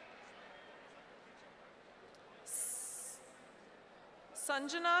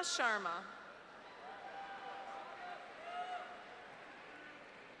 Sanjana Sharma.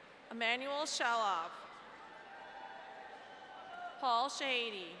 Emmanuel Shalov. Paul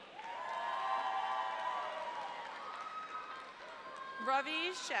Shahidi.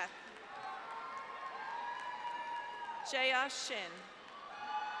 Ravi Sheth. Jaya Shin.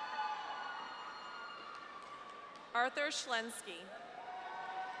 Arthur Schlensky.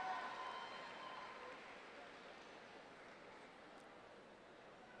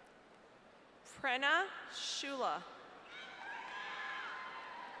 Prena Shula.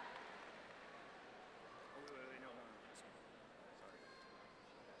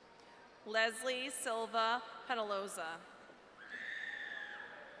 Leslie Silva Penaloza.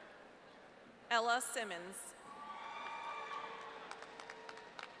 Ella Simmons.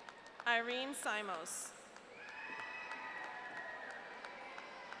 Irene Simos.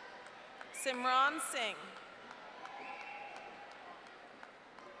 Simran Singh.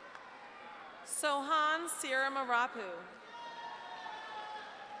 Sohan Siramarapu.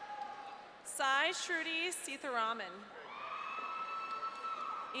 Sai Shruti Sitharaman.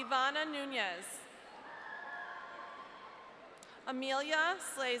 Ivana Nunez. Amelia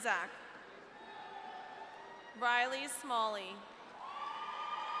Slazak. Riley Smalley.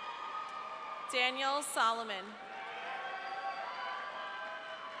 Daniel Solomon.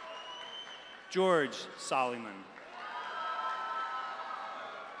 George Solomon.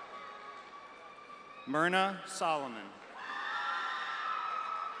 Myrna Solomon.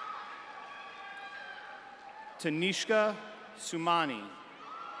 Tanishka Sumani.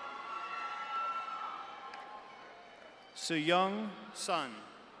 Suyung Sun.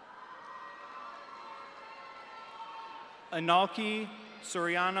 Analki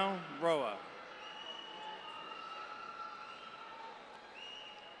Soriano Roa.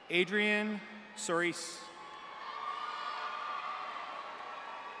 Adrian Soris.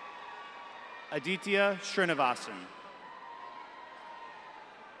 Aditya Srinivasan.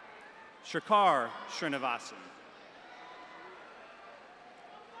 Shakar Srinivasan.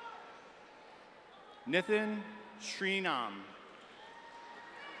 Nithin Srinam.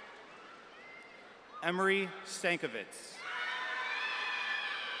 Emery Stankovitz.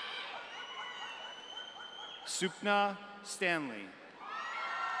 Supna Stanley.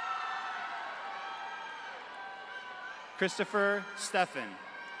 Christopher Steffen.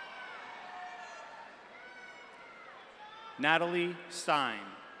 Natalie Stein.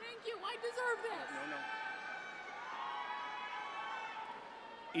 Thank you, I deserve this.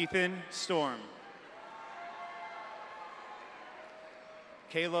 Ethan Storm.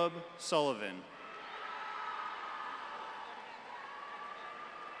 Caleb Sullivan.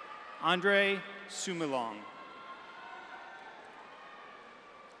 Andre Sumilong.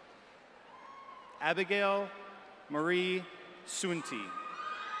 Abigail Marie Sunti.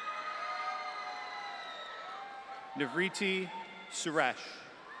 Nivriti Suresh.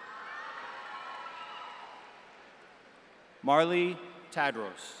 Marley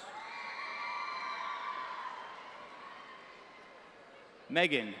Tadros.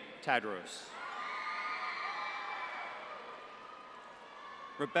 Megan Tadros.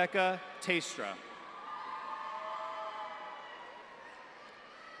 Rebecca Tastra.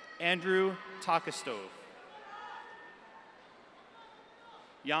 Andrew Takastov.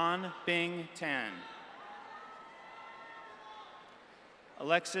 Yan Bing Tan.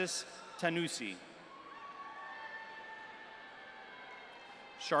 Alexis Tanusi.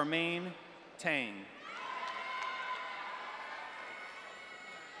 Charmaine Tang.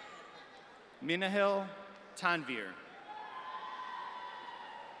 Minahil Tanvir.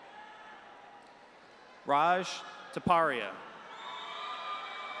 Raj Taparia.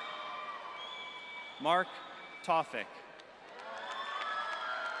 Mark Tofik.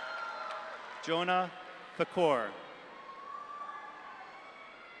 Jonah Thakor.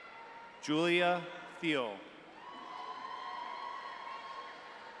 Julia Thiel.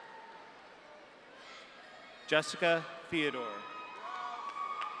 Jessica Theodore.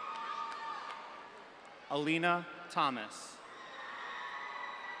 Alina Thomas.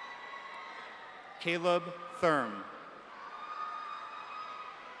 Caleb Thurm.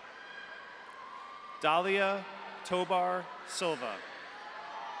 Dahlia Tobar Silva.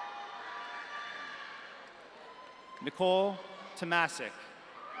 Nicole Tomasic.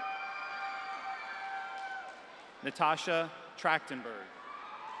 Natasha Trachtenberg.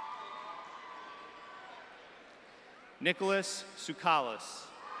 Nicholas Sukalis.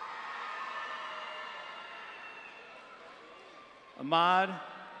 Ahmad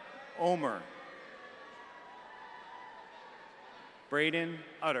Omer. Braden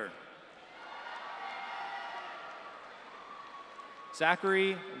Utter.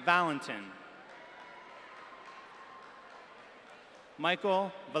 Zachary Valentin.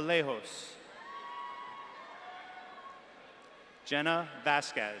 Michael Vallejos. Jenna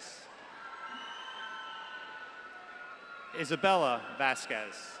Vasquez. Isabella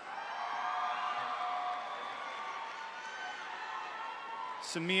Vasquez.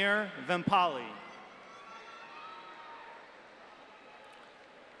 Samir Vempali.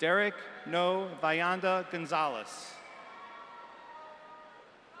 Derek No Vayanda Gonzalez.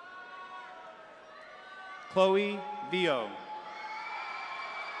 Chloe Vio.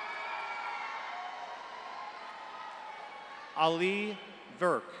 Ali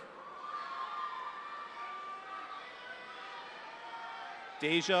Verk.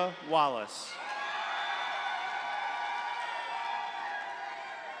 Deja Wallace.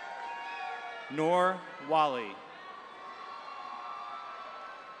 Noor Wally.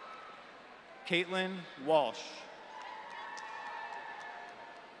 Caitlin Walsh.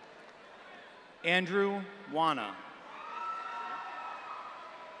 Andrew Wana.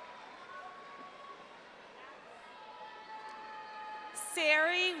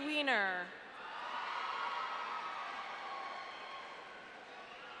 Sari Wiener.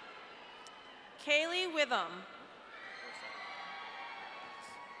 Kaylee Witham.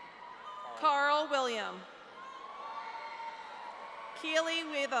 Carl William. Keely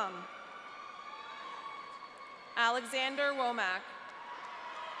Witham. Alexander Womack.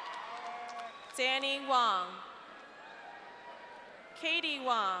 Danny Wong. Katie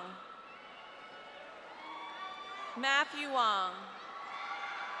Wong. Matthew Wong.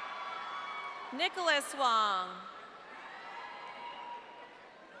 Nicholas Wong.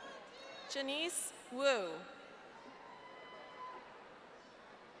 Janice Wu.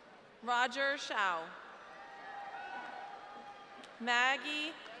 Roger Shao.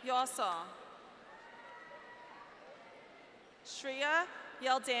 Maggie Yossa. Shreya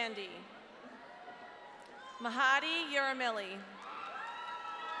Yeldandi. Mahadi Yuramili.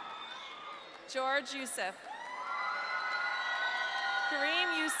 George Youssef.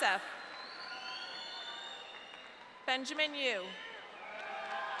 Kareem Youssef. Benjamin Yu.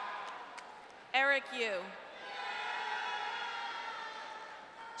 Eric Yu.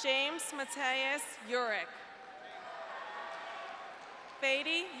 James Mateus Urick.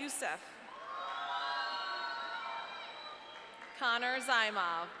 Fadi Youssef. Connor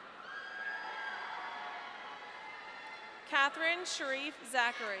Zaimov. Catherine Sharif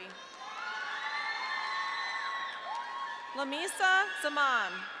Zachary. Lamisa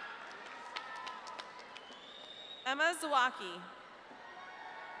Zaman. Emma Zawaki.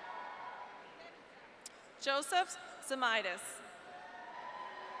 Joseph Zamidis.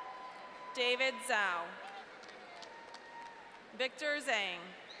 David Zhao. Victor Zhang.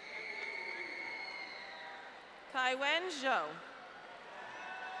 Kaiwen Zhou.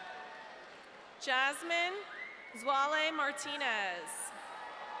 Jasmine Zwale Martinez.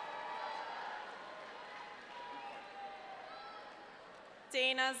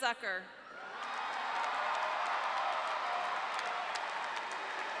 Dana Zucker.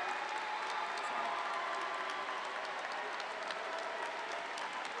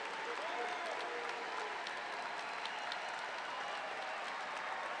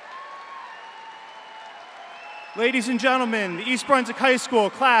 Ladies and gentlemen, the East Brunswick High School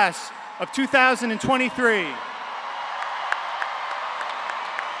class of 2023.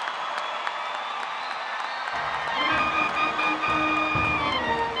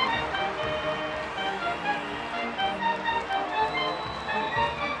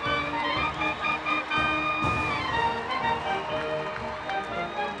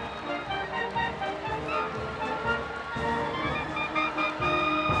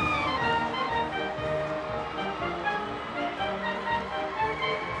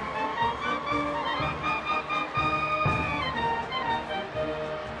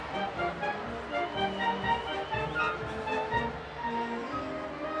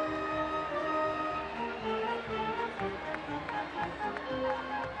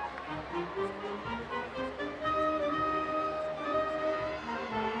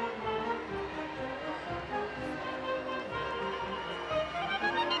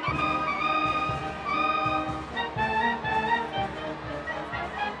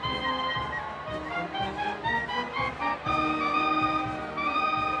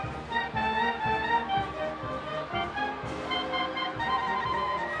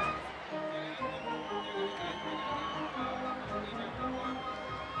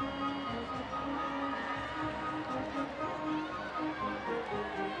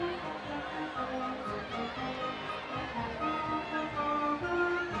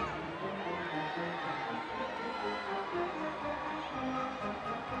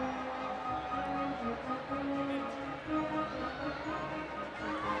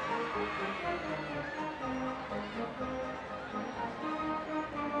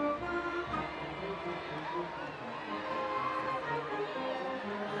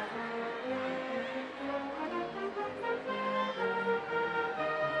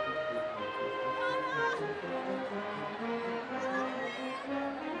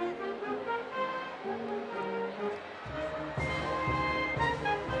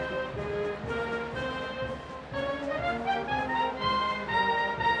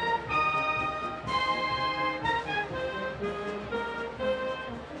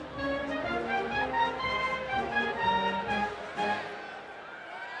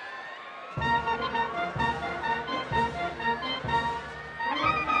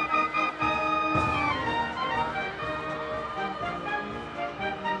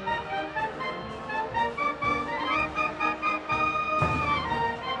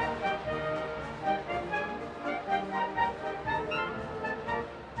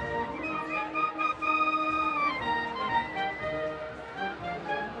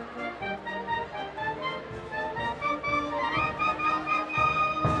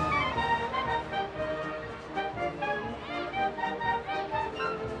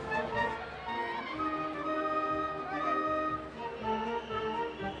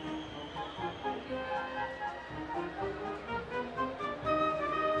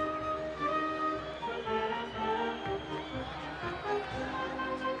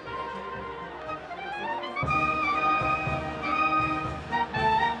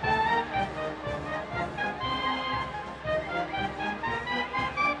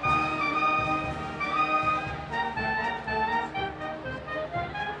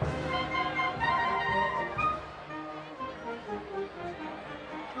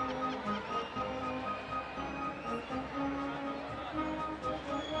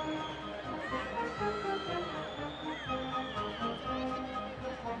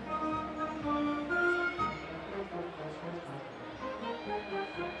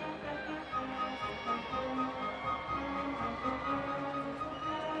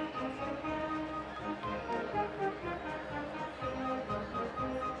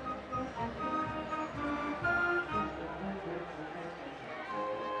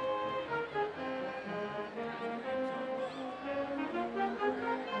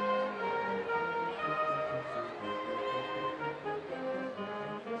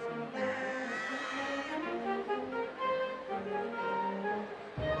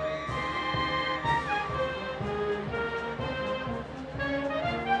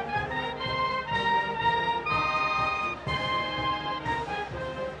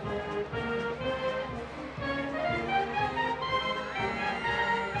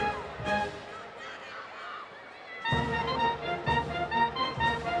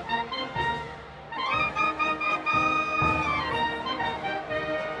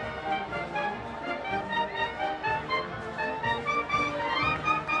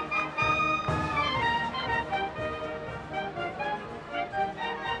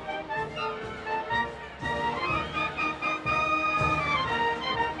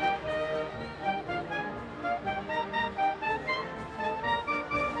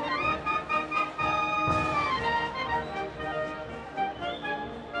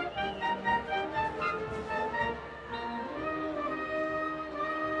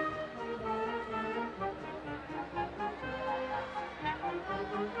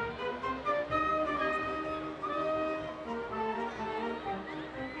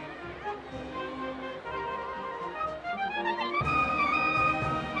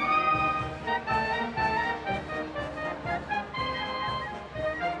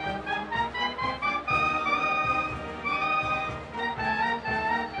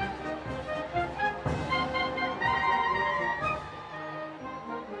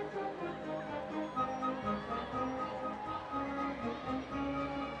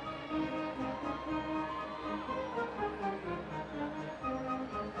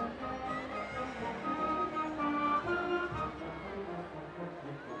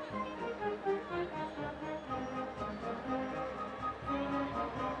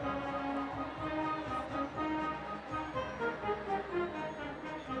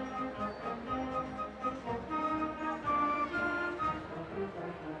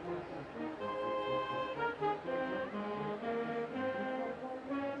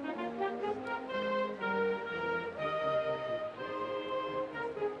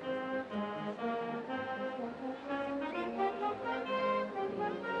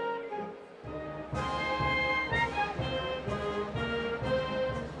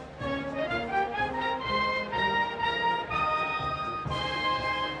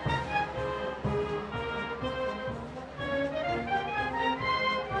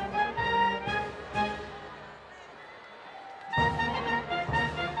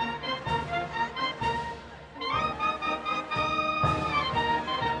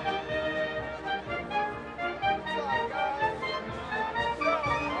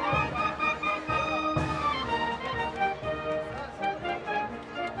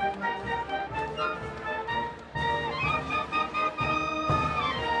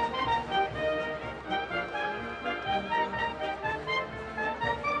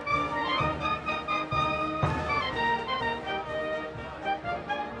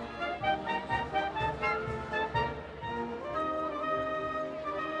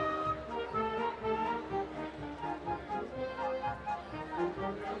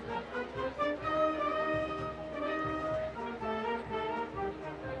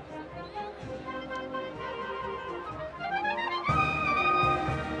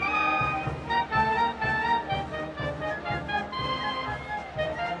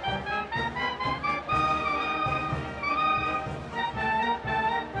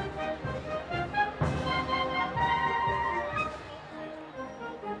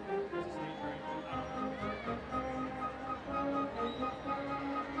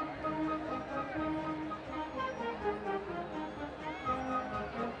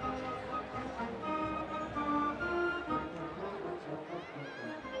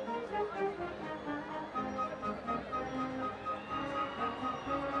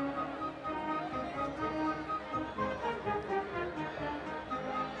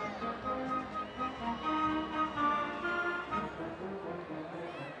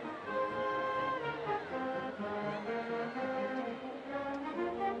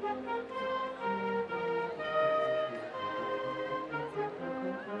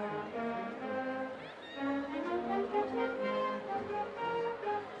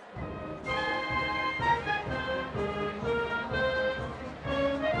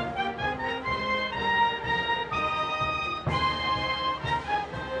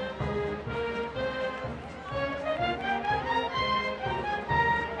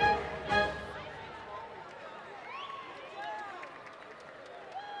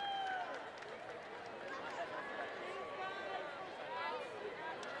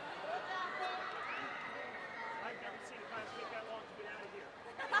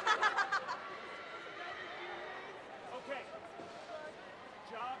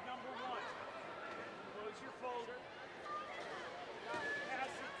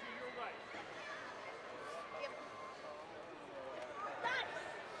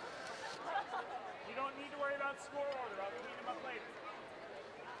 on score order. I'll clean them up later.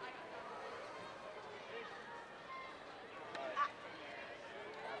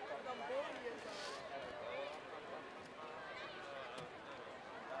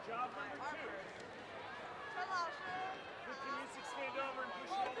 Job number 2. 陈老师， Can you extend over and push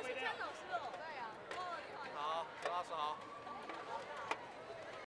it all the way down? 陈老师，对呀，哦，你好。好，刘老师好。